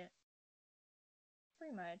therapies and shit.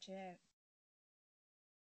 Pretty much it.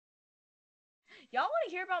 Y'all want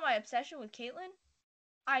to hear about my obsession with Caitlyn?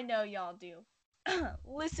 I know y'all do.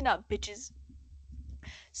 Listen up, bitches.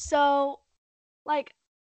 So, Like,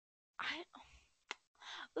 I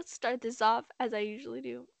let's start this off as I usually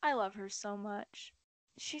do. I love her so much.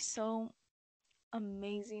 She's so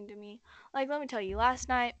amazing to me. Like, let me tell you, last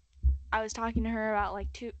night I was talking to her about like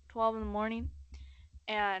 12 in the morning,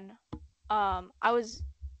 and I was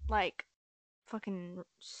like fucking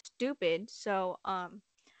stupid. So I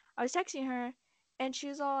was texting her, and she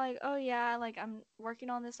was all like, "Oh yeah, like I'm working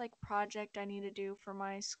on this like project I need to do for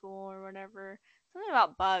my school or whatever. Something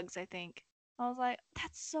about bugs, I think." I was like,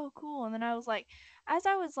 "That's so cool." And then I was like, as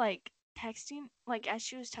I was like texting, like as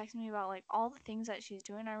she was texting me about like all the things that she's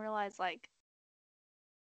doing, I realized like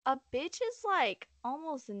a bitch is like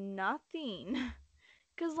almost nothing.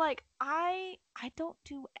 Cause like I don't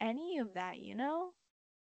do any of that, you know?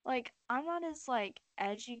 Like I'm not as like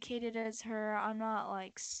educated as her. I'm not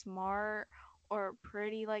like smart or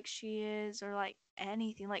pretty like she is or like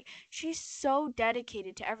anything. Like she's so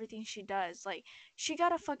dedicated to everything she does. Like she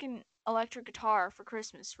got a fucking electric guitar for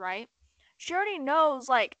Christmas, right? She already knows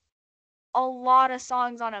like a lot of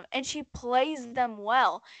songs on them and she plays them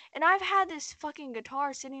well. And I've had this fucking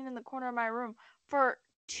guitar sitting in the corner of my room for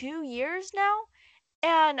 2 years now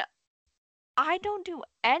and I don't do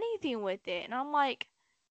anything with it. And I'm like,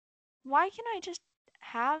 why can't I just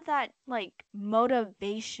have that like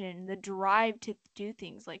motivation, the drive to do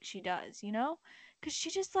things like she does, you know? Cuz she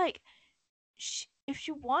just like if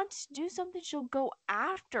she wants to do something, she'll go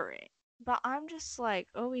after it. But I'm just like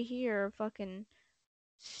over here fucking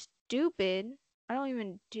stupid. I don't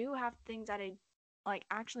even do half the things that I like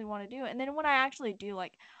actually want to do. And then when I actually do,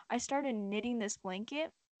 like I started knitting this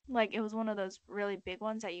blanket. Like it was one of those really big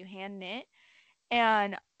ones that you hand knit,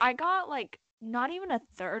 and I got like not even a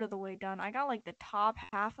third of the way done. I got like the top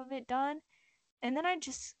half of it done, and then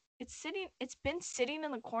it's been sitting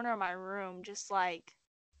in the corner of my room just like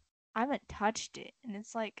I haven't touched it. And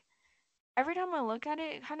it's like every time I look at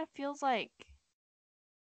it, it kind of feels like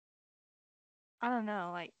I don't know,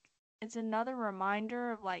 like it's another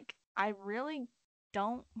reminder of like I really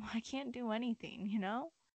don't I can't do anything, you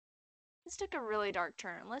know? This took a really dark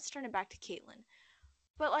turn. Let's turn it back to Caitlin.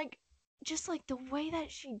 But like just like the way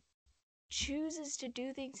that she chooses to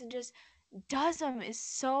do things and just does them is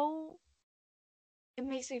so it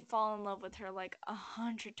makes me fall in love with her like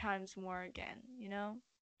 100 times more again, you know?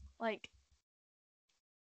 Like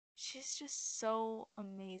she's just so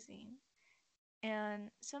amazing.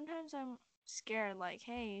 And sometimes I'm scared like,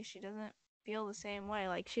 hey, she doesn't feel the same way.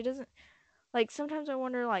 Like she doesn't like sometimes I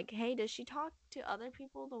wonder like, hey, does she talk to other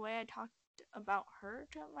people the way I talked about her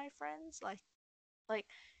to my friends? Like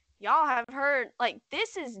y'all have heard like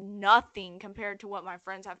this is nothing compared to what my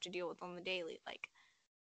friends have to deal with on the daily. Like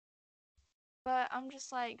but I'm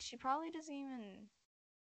just like, she probably doesn't even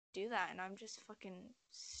do that, and I'm just fucking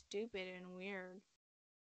stupid and weird.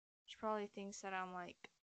 She probably thinks that I'm like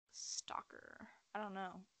stalker. I don't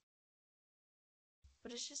know.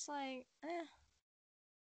 But it's just like,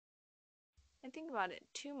 I think about it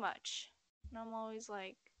too much. And I'm always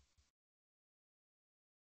like,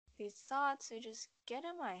 these thoughts, they just get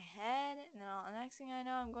in my head, and then the next thing I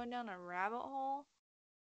know, I'm going down a rabbit hole,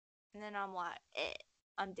 and then I'm like,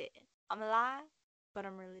 I'm dead. I'm alive, but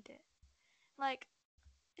I'm really dead. Like,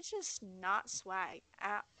 it's just not swag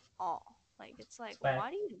at all. Like, it's like, Swag.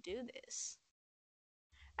 why do you do this?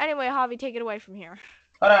 Anyway, Javi, take it away from here.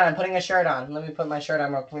 Hold on, I'm putting a shirt on. Let me put my shirt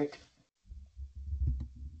on real quick.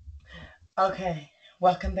 Okay,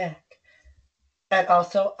 welcome back. And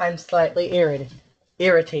also, I'm slightly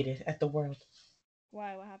irritated at the world.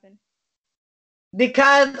 Why? What happened?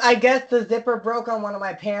 Because I guess the zipper broke on one of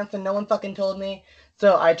my pants and no one fucking told me.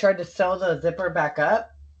 So I tried to sew the zipper back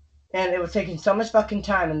up. And it was taking so much fucking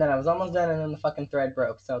time. And then I was almost done and then the fucking thread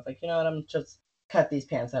broke. So I was like, you know what? I'm just cut these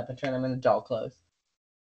pants up and turn them into doll clothes.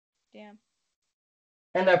 Damn.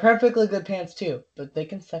 And they're perfectly good pants too. But they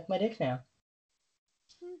can suck my dick now.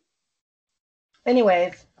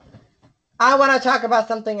 Anyways, I want to talk about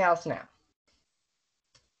something else now.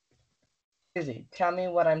 Izzy, tell me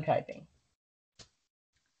what I'm typing.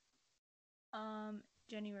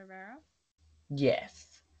 Jenny Rivera.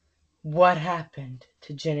 Yes. What happened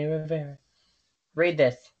to Jenny Rivera? Read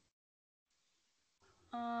this.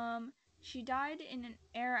 She died in an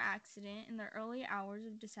air accident in the early hours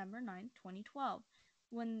of December 9th, 2012.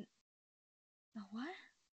 When the what?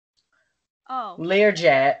 Oh,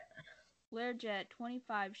 Learjet. Learjet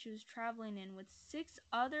 25 she was traveling in with 6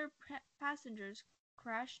 other passengers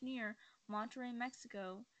crashed near Monterrey,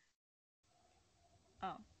 Mexico.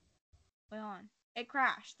 Oh, wait on. It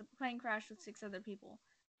crashed. The plane crashed with 6 other people.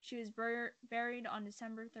 She was buried on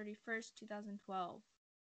December 31st, 2012.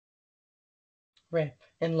 RIP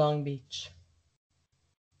in Long Beach.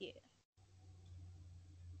 Yeah.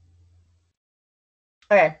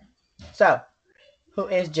 Okay, so who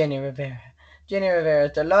is Jenny Rivera? Jenny Rivera,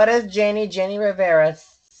 Dolores Jenny Rivera.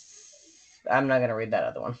 I'm not gonna read that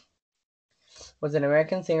other one. Was an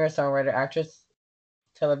American singer, songwriter, actress,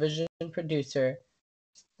 television producer,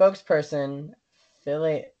 spokesperson,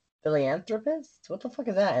 philanthropist. What the fuck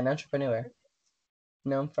is that? An entrepreneur.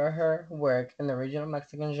 Known for her work in the regional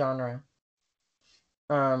Mexican genre.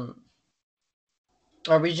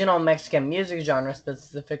 A regional Mexican music genre,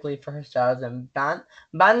 specifically for her styles in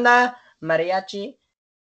banda, mariachi,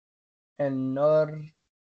 and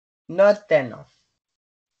norteño.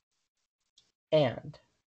 And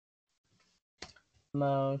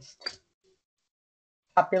most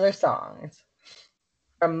popular songs.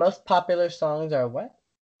 Her most popular songs are what?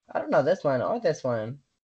 I don't know this one or this one.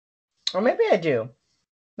 Or maybe I do.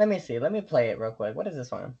 Let me see. Let me play it real quick. What is this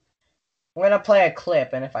one? I'm gonna play a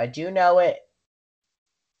clip, and if I do know it,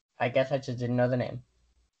 I guess I just didn't know the name.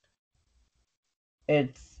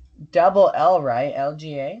 It's double L, right?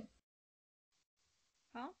 LGA?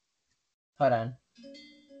 Huh? Hold on.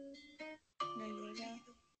 No, you go.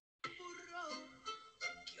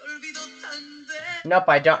 Nope,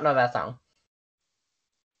 I don't know that song.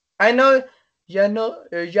 I know, ya lo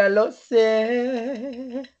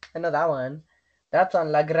sé. I know that one. That's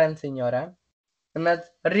on La Gran Señora. And that's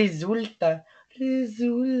resulta,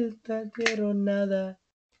 pero nada.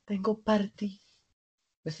 Tengo party.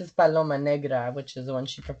 This is Paloma Negra, which is the one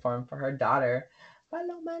she performed for her daughter.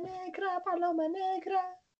 Paloma Negra, Paloma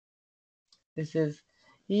Negra. This is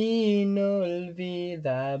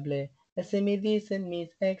inolvidable. Ese me dicen mis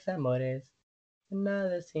ex amores.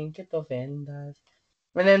 Nada sin que te ofendas.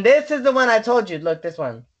 And then this is the one I told you. Look, this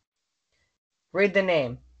one. Read the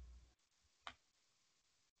name.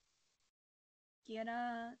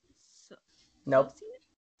 Quiera. Nope.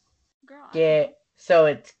 Girl, So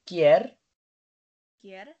it's quier.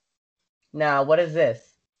 Quiere. Now, what is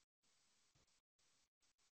this?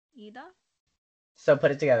 Ida. So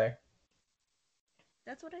put it together.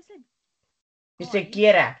 That's what I said. You say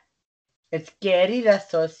quiera. It's querida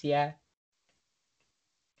socia.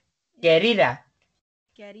 Querida.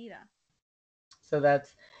 Querida. So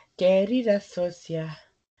that's querida socia.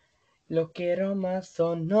 Lo quiero más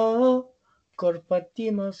o no.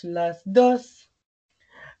 Compartimos las dos.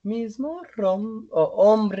 Mismo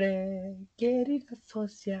hombre. Querida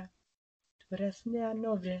socia. Tú eres mi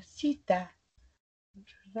noviecita.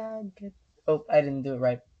 Oh, I didn't do it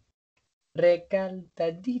right.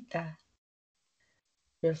 Recaltadita.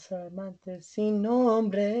 Yo soy amante sin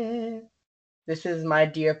nombre. This is my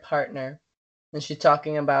dear partner. And she's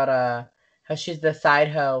talking about how she's the side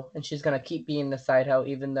hoe and she's gonna keep being the side hoe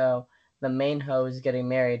even though the main hoe is getting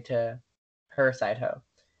married to her side hoe.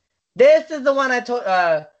 This is the one I told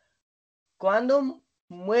Cuando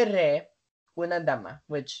muere una dama,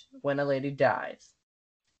 which when a lady dies.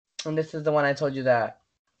 And this is the one I told you that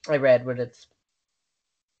I read where it's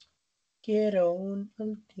Quiero un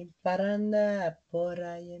último paranda por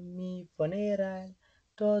ahí en mi funeral.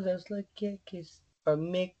 Todos los que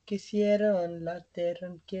me quisieron la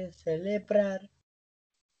tuvieron que celebrar.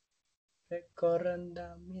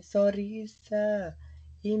 Recordando mi sonrisa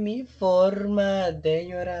y mi forma de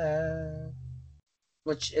llorar.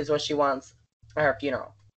 Which is what she wants at her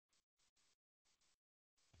funeral.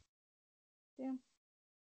 Yeah.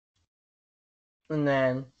 And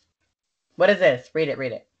then, what is this? Read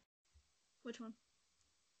it. Which one?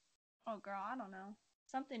 Oh, girl, I don't know.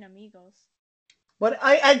 Something amigos. What?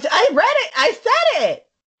 I read it. I said it.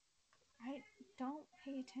 I don't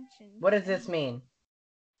pay attention. What does this mean?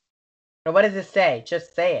 Or what does it say?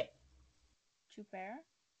 Just say it. Chuper.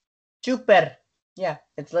 Chuper. Yeah,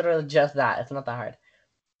 it's literally just that. It's not that hard.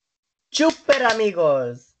 Chuper,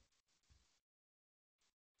 amigos.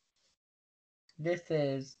 This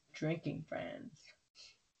is drinking friends.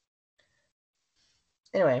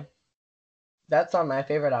 Anyway, that's on my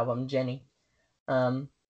favorite album, Jenny. Oh,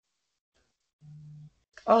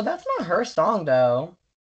 that's not her song though.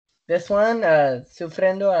 This one,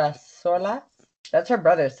 Sufriendo a Solas, that's her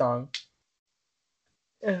brother's song.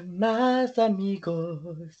 Más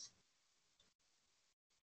amigos.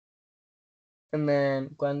 And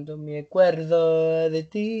then, Cuando me acuerdo de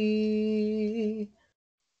ti.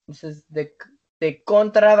 This is de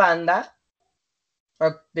Contrabanda.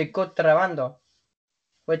 Or de Contrabando.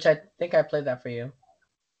 Which I think I played that for you.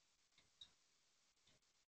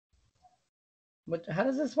 How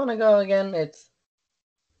does this one go again? It's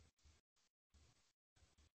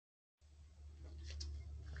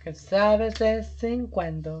que sabes de vez en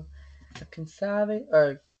cuando, quien sabe,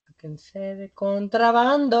 or quien sé de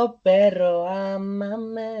contrabando, pero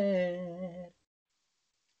amame.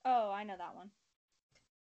 Oh, I know that one.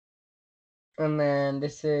 And then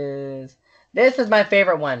this is my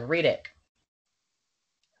favorite one. Read it.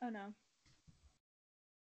 Oh no.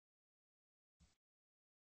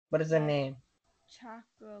 What is the name?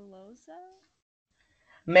 Chacalosa?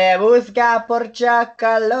 Me busca por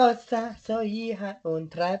Chacalosa, soy hija un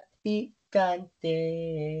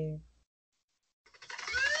traficante.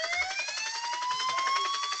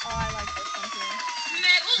 Oh, I like this one too.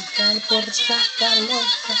 Me buscan por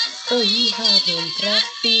Chacalosa, soy hija de un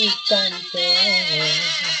traficante.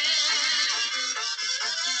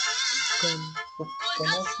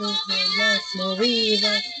 Como sus bellas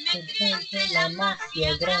movidas, la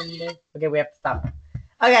mafia grande. Okay, we have to stop.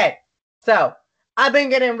 Okay, so I've been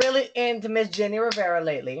getting really into Miss Jenny Rivera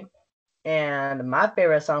lately, and my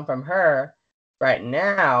favorite song from her right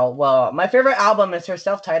now, well, my favorite album is her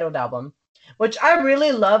self-titled album, which I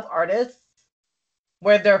really love artists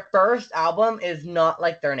where their first album is not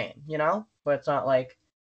like their name, you know? Where it's not like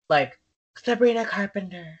Sabrina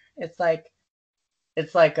Carpenter. It's like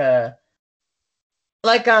a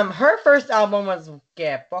her first album was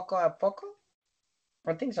Poco a Poco?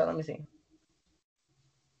 I think so, let me see.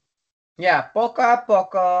 Yeah, Poco a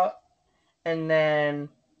Poco. And then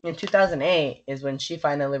in 2008 is when she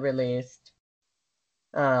finally released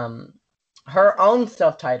her own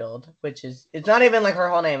self-titled, which is, it's not even like her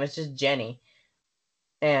whole name, it's just Jenny.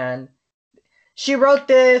 And she wrote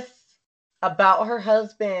this about her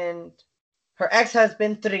husband, her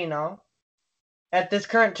ex-husband Trino. At this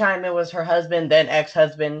current time, it was her husband, then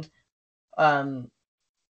ex-husband. What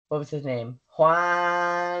was his name?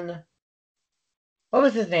 Juan. What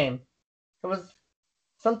was his name? It was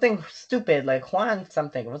something stupid, like Juan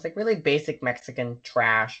something. It was like really basic Mexican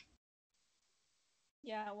trash.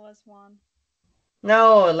 Yeah, it was one.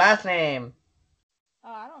 No, last name.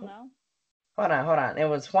 Oh, I don't know. Hold on. It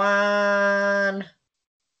was Juan.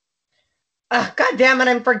 God damn it,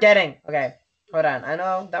 I'm forgetting. Okay, hold on. I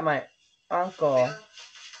know that my uncle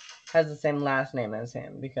has the same last name as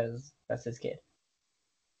him because that's his kid.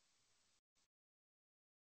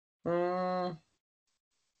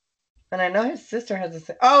 And I know his sister has the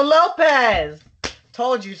same. Oh, Lopez!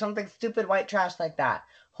 Told you something stupid white trash like that.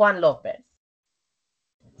 Juan Lopez.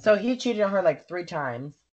 So he cheated on her like 3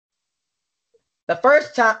 times. The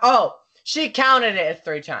first time, she counted it as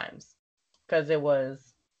 3 times. Because it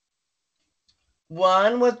was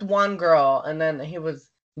one with one girl, and then he was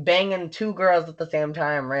banging 2 girls at the same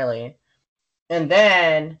time, really. And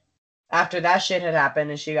then, after that shit had happened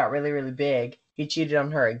and she got really, really big, he cheated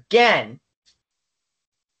on her again.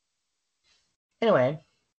 Anyway.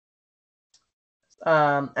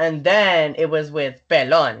 And then it was with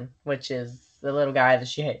Pelon, which is the little guy that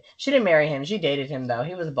she hated. She didn't marry him. She dated him, though.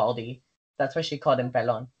 He was baldy. That's why she called him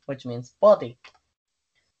Pelon, which means baldy.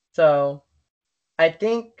 So, I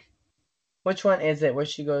think, which one is it where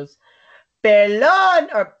she goes, Pelon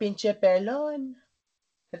or pinche Pelon?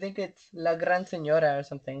 I think it's La Gran Señora or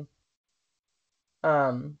something.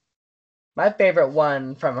 My favorite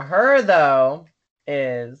one from her, though,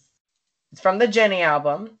 is, it's from the Jenny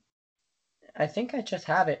album. I think I just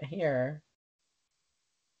have it here.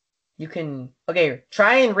 You can, okay,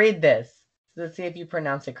 try and read this. Let's see if you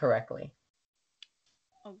pronounce it correctly.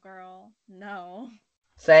 Oh, girl, no.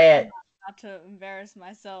 Say it. Not to embarrass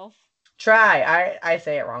myself. Try. I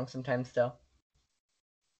say it wrong sometimes still.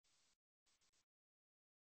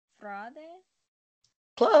 Frade?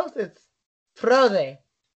 Close. It's Frode.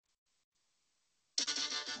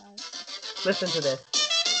 Listen to this.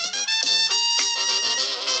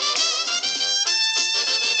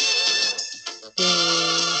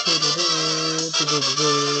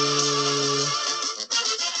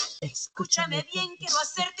 Escúchame bien, quiero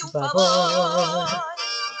hacerte un favor.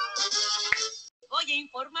 Voy a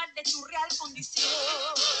informar de tu real condición.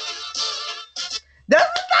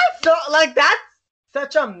 Doesn't that song, like, that's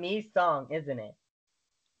such a me song, isn't it?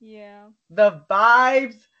 Yeah. The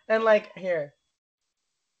vibes and like, here.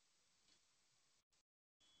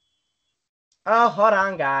 Oh, hold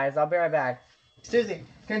on, guys. I'll be right back. Susie,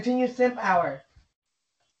 continue Simp Hour.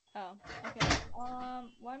 Oh, okay.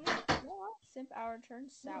 When Simp Hour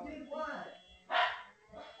turns sour.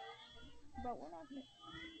 But we're not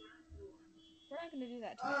gonna do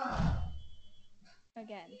that today.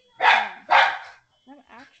 Again. I'm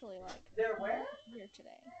actually like There where? here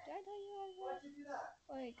today. Did I tell you guys that?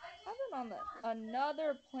 Like, I've been on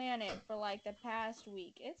another planet for like the past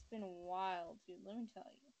week. It's been wild, dude.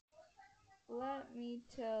 Let me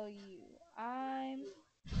tell you. I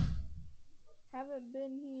haven't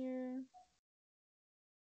been here.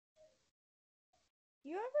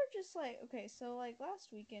 You ever just like, okay, so like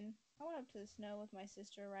last weekend, I went up to the snow with my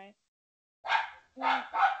sister, right? And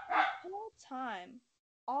the whole time,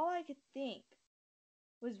 all I could think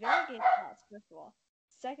was very gay house, first of all.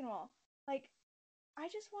 Second of all, like, I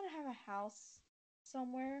just want to have a house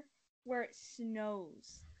somewhere where it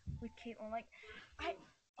snows with Caitlin. Like, I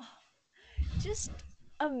just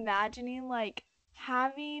imagining, like,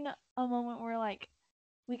 having a moment where, like,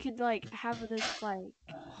 we could, like, have this, like,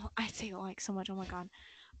 I say, like, so much, oh my god.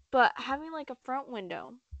 But having, like, a front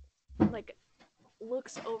window, like,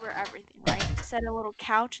 looks over everything, right? Set a little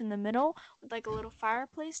couch in the middle with like a little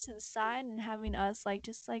fireplace to the side and having us like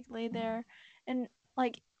just like lay there and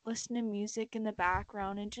like listen to music in the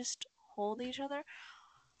background and just hold each other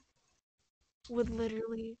would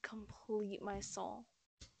literally complete my soul.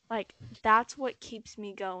 Like that's what keeps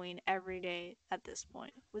me going every day at this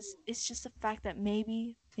point. It's just the fact that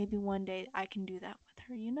maybe one day I can do that with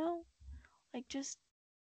her, you know? Like just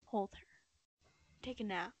hold her. Take a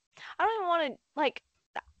nap. I don't even want to like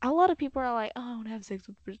a lot of people are like, "Oh, I want to have sex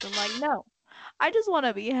with Bridget." I'm like, "No. I just want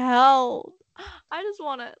to be held. I just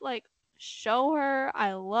want to like show her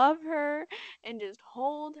I love her and just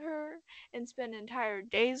hold her and spend entire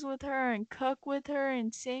days with her and cook with her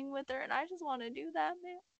and sing with her and I just want to do that,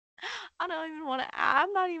 man. I don't even want to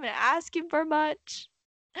I'm not even asking for much.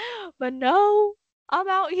 But no, I'm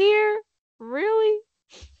out here. Really?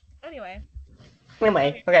 Anyway.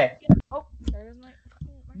 Anyway, okay. Oh, there goes my fucking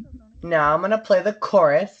microphone. Now I'm gonna play the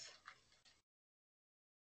chorus.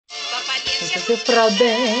 Entonces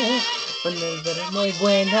fraude, una idea muy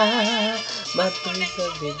buena, Matriza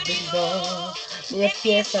de Bilbo, mi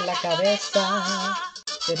pies a la cabeza,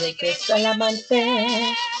 de regreso al amante,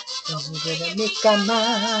 de mi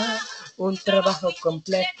cama, un trabajo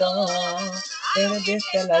completo, pero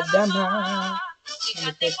desde la dama,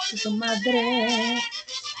 me perdí tu madre,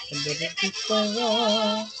 de tu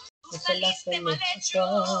fuego, se la hace mi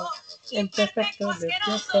yo, en perfecto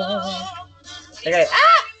delicioso. Okay.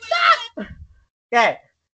 Okay.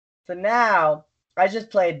 So now I just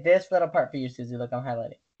played this little part for you, Susie. Look, I'm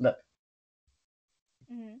highlighting. Look.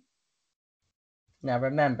 Mm-hmm. Now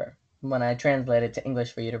remember when I translate it to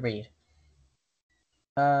English for you to read.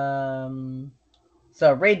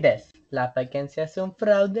 So read this. La apariencia es un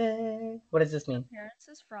fraude. What does this mean? Appearance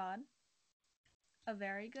is fraud. A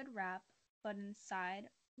very good rap, but inside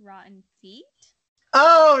rotten feet.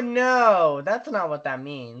 Oh no, that's not what that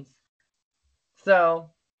means.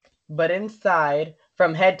 So, but inside,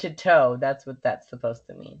 from head to toe, that's what that's supposed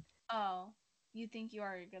to mean. Oh, you think you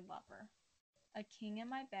are a good lover. A king in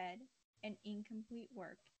my bed, an incomplete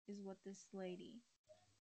work is what this lady.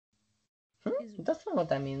 That's not what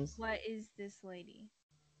that means. What is this lady?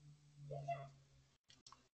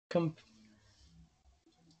 Blame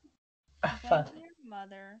your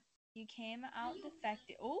mother. You came out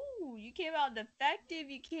defective. Oh, you came out defective.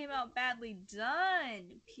 You came out badly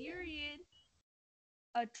done. Period.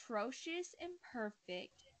 Atrocious and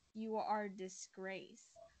perfect. You are a disgrace.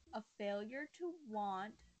 A failure to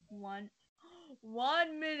want one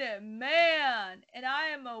 1 minute man. And I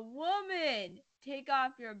am a woman. Take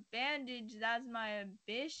off your bandage. That's my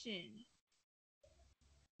ambition.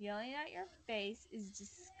 Yelling at your face is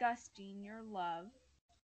disgusting, your love.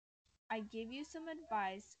 I give you some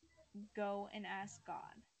advice. Go and ask God.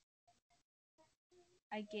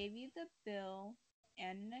 I gave you the bill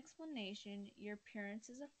and an explanation. Your appearance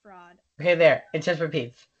is a fraud. Okay, there. It just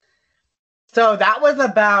repeats. So that was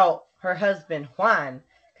about her husband, Juan,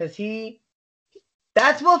 because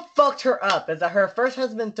that's what fucked her up, is that her first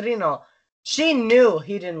husband, Trino, she knew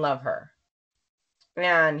he didn't love her.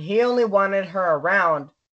 And he only wanted her around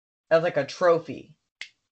as like a trophy.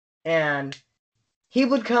 And he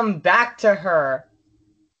would come back to her,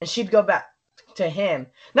 and she'd go back to him.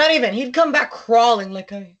 Not even, he'd come back crawling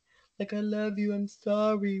like I love you, I'm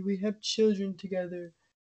sorry, we have children together.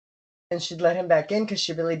 And she'd let him back in because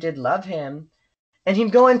she really did love him. And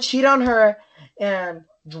he'd go and cheat on her and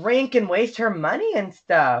drink and waste her money and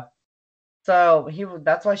stuff. So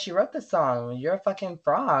that's why she wrote the song. You're a fucking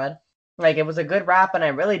fraud. Like, it was a good rap and I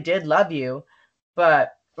really did love you.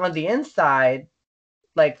 But on the inside,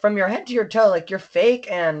 like from your head to your toe, like you're fake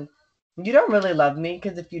and you don't really love me,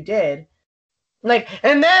 because if you did, like,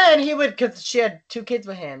 and then he would, because she had 2 kids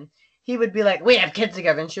with him, he would be like, we have kids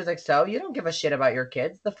together. And she was like, so you don't give a shit about your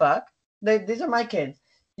kids. The fuck? These are my kids.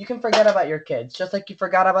 You can forget about your kids, just like you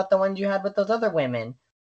forgot about the ones you had with those other women.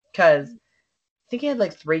 Because I think he had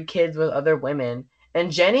like 3 kids with other women.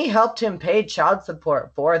 And Jenny helped him pay child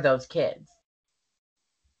support for those kids.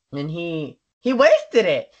 And he wasted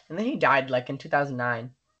it. And then he died like in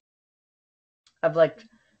 2009. Of like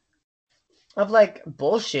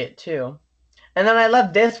bullshit too. And then I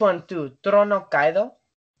love this one too. Trono Caído.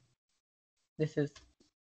 This is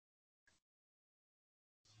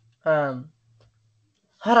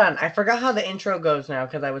Hold on, I forgot how the intro goes now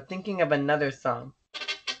because I was thinking of another song.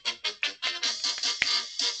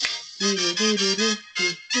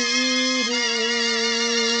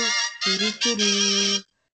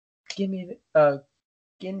 Give me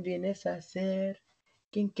 ¿Quién vienes a ser?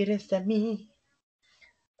 ¿Quién quieres a mí?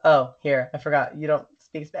 Oh, here, I forgot. You don't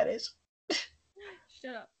speak Spanish.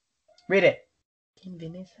 Shut up. Read it. ¿Quién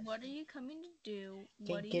vienes a What are you coming to do?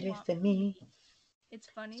 What ¿Quién do you quieres want de from mí? me? It's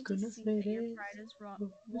funny to see that your pride is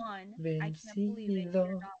won. I can't believe it.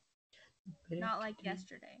 You're not like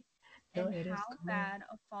yesterday. No And eres how como bad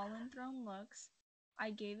a fallen throne looks.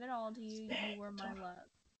 I gave it all to you. You were my love.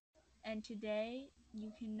 And today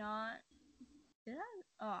you cannot. Did I?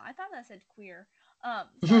 Oh, I thought that said queer.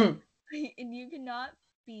 Sorry. And you cannot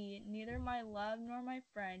be neither my love nor my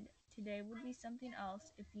friend. Today would be something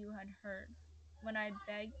else if you had heard. When I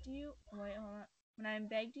begged you, wait, hold on. When I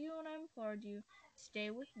begged you and I implored you, stay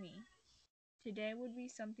with me. Today would be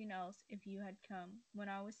something else if you had come. When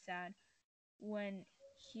I was sad, when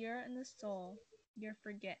here in the soul, your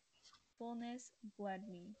forgetfulness bled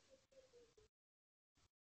me.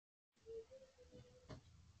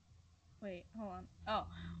 Wait, hold on. Oh,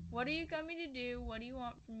 what are you coming to do? What do you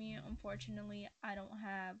want from me? Unfortunately, I don't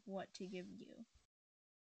have what to give you.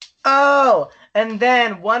 Oh, and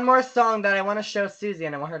then one more song that I want to show Susie,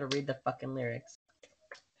 and I want her to read the fucking lyrics.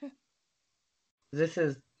 This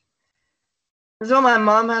is what my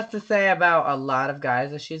mom has to say about a lot of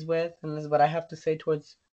guys that she's with, and this is what I have to say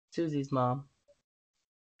towards Susie's mom.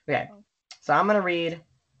 Okay, so I'm gonna read.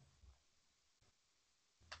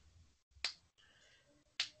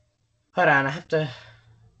 Hold on, I have to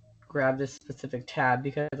grab this specific tab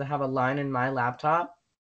because I have a line in my laptop.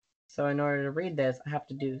 So in order to read this, I have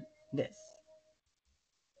to do this.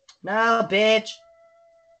 No, bitch!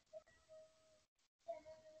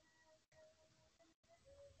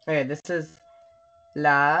 Okay, this is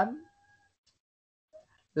la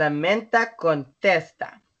menta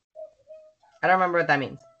contesta. I don't remember what that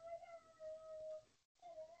means.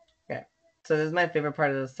 Okay, so this is my favorite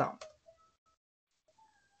part of the song.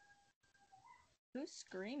 Who's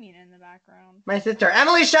screaming in the background? My sister.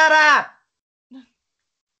 Emily, shut up!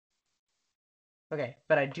 Okay,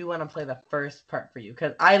 but I do want to play the first part for you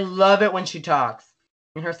because I love it when she talks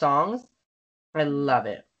in her songs. I love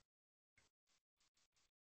it.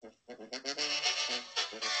 Con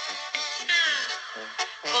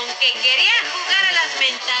que querías jugar a las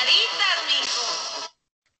mentaditas, mijo.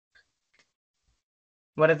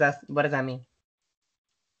 What does that mean?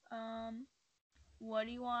 What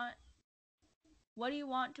do you want? What do you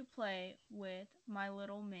want to play with my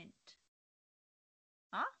little mint?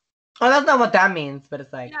 Huh? Oh, that's not what that means, but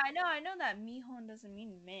it's like... Yeah, I know that mijon doesn't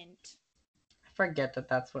mean mint. I forget that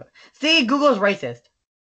that's what... See, Google's racist.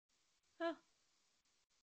 Huh.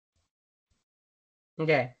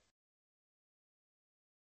 Okay.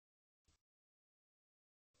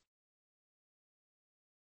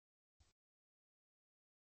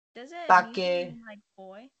 Does it Pa' que... mean like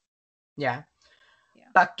boy? Yeah.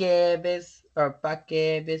 Yeah. Pa' que ves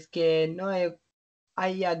que no hay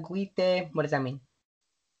agüite. What does that mean?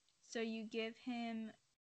 So you give him...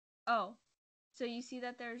 Oh. So you see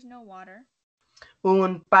that there's no water.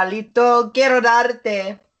 Un palito quiero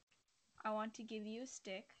darte. I want to give you a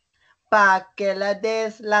stick. Pa' que la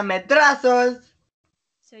des la medrazos.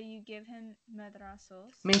 So you give him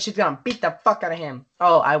medrazos. I mean, she's gonna beat the fuck out of him.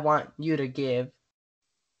 Oh, I want you to give.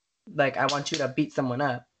 Like, I want you to beat someone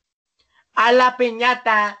up. A la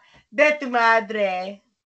piñata de tu madre.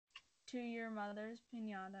 To your mother's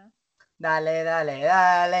piñata. Dale, dale,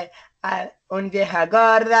 dale. A un vieja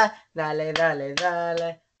gorda. Dale, dale,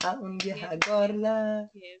 dale. A un vieja gorda.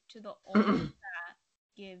 Give to the old fat.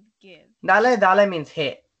 Give. Dale, dale means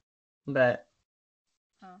hit. But.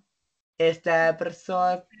 Huh. Esta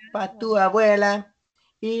persona pa tu abuela.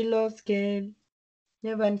 Y los que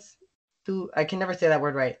llevan tu. I can never say that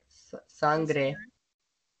word right. Sangre.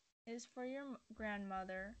 Is for your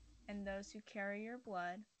grandmother and those who carry your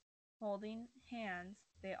blood. Holding hands,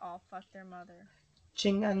 they all fuck their mother.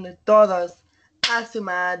 Chingan todos a su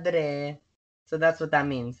madre. So that's what that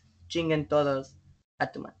means. Chingan todos a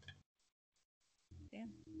tu madre. Damn.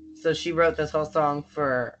 So she wrote this whole song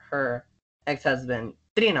for her ex-husband,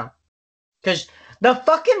 Trino. Because the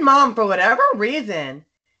fucking mom, for whatever reason,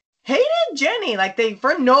 hated Jenny. Like, they,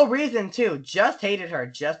 for no reason, too. Just hated her.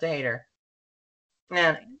 Just to hate her.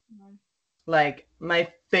 And, like, my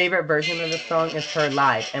favorite version of the song is her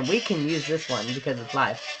live. And we can use this one because it's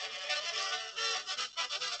live.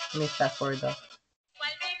 Let me fast forward, though.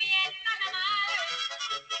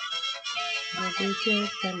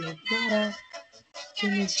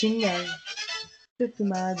 Chingan de tu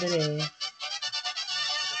madre.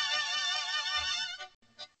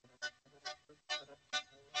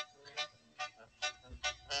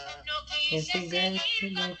 Ese gesto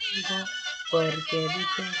motivo porque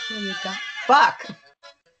dices única. Fuck.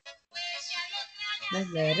 Es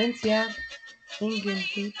la herencia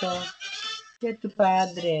inquisito de tu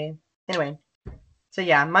padre. Anyway, so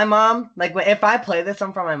yeah, my mom, like, if I play this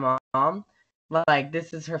song for my mom, like,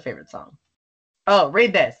 this is her favorite song. Oh,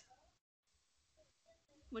 read this.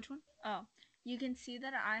 Which one? Oh, you can see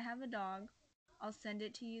that I have a dog. I'll send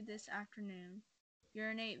it to you this afternoon.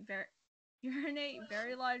 Urinate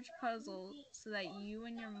very large puzzle so that you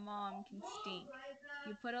and your mom can stink.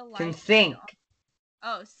 You put a Can life sink.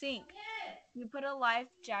 sink. You put a life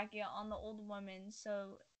jacket on the old woman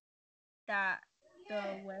so that the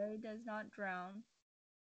way does not drown.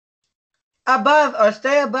 Above or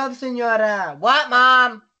stay above, senora. What,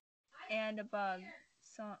 mom? And above,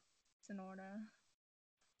 Sonora.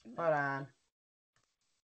 Hold on.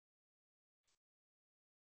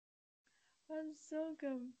 I'm so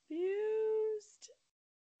confused.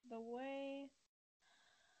 The way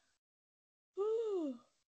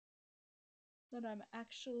that I'm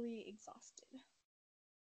actually exhausted.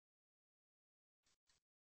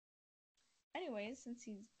 Anyways, since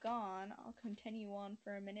he's gone, I'll continue on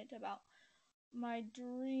for a minute about my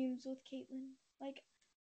dreams with Caitlin. Like,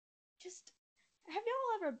 just have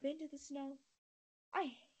y'all ever been to the snow?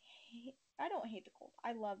 I don't hate the cold.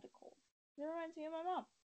 I love the cold. It reminds me of my mom.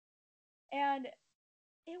 And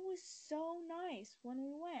it was so nice when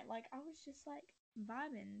we went. Like, I was just like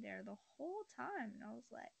vibing there the whole time, and I was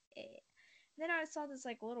like, eh. Then I saw this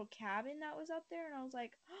like little cabin that was up there, and I was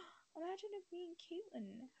like, oh, imagine if me and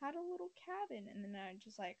Caitlin had a little cabin. And then I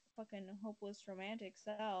just like fucking hopeless romantic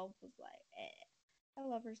self was like, eh, I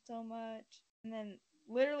love her so much. And then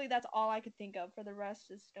literally that's all I could think of for the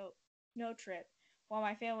rest of the snow trip, while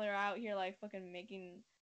my family are out here like fucking making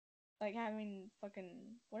like having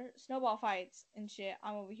fucking snowball fights and shit.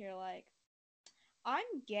 I'm over here like,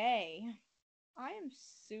 I'm gay. I am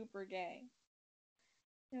super gay.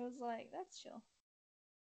 It was like, that's chill.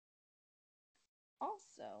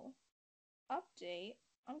 Also, update,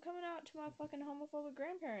 I'm coming out to my fucking homophobic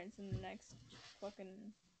grandparents in the next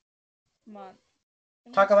fucking month.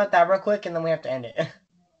 Talk about that real quick and then we have to end it.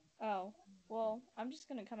 Oh, well, I'm just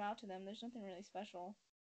gonna come out to them. There's nothing really special.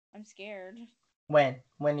 I'm scared. When?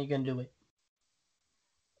 When are you gonna do it?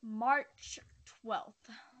 March 12th.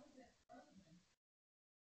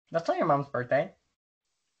 That's not your mom's birthday.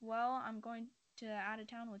 Well, I'm going to out of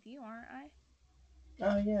town with you, aren't I?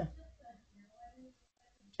 Oh, yeah.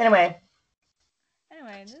 Anyway,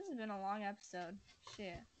 this has been a long episode.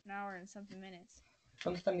 Shit, an hour and something minutes.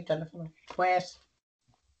 ¿dónde está mi teléfono? Pues,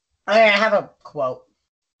 I have a quote.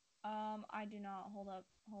 I do not. Hold up.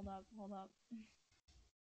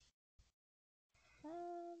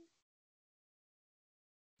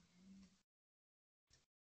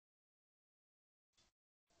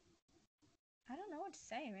 I don't know what to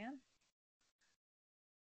say, man.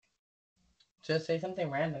 Just say something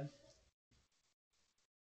random.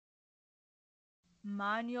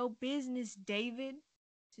 Mind your business, David.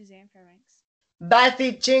 Suzanne Fairbanks. Vas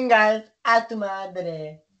y chingas a tu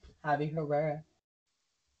madre. Javi Herrera.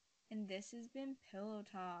 And this has been Pillow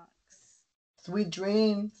Talks. Sweet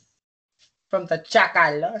dreams from the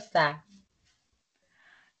Chacalosa.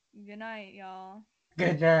 Good night, y'all.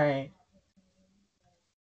 Good night.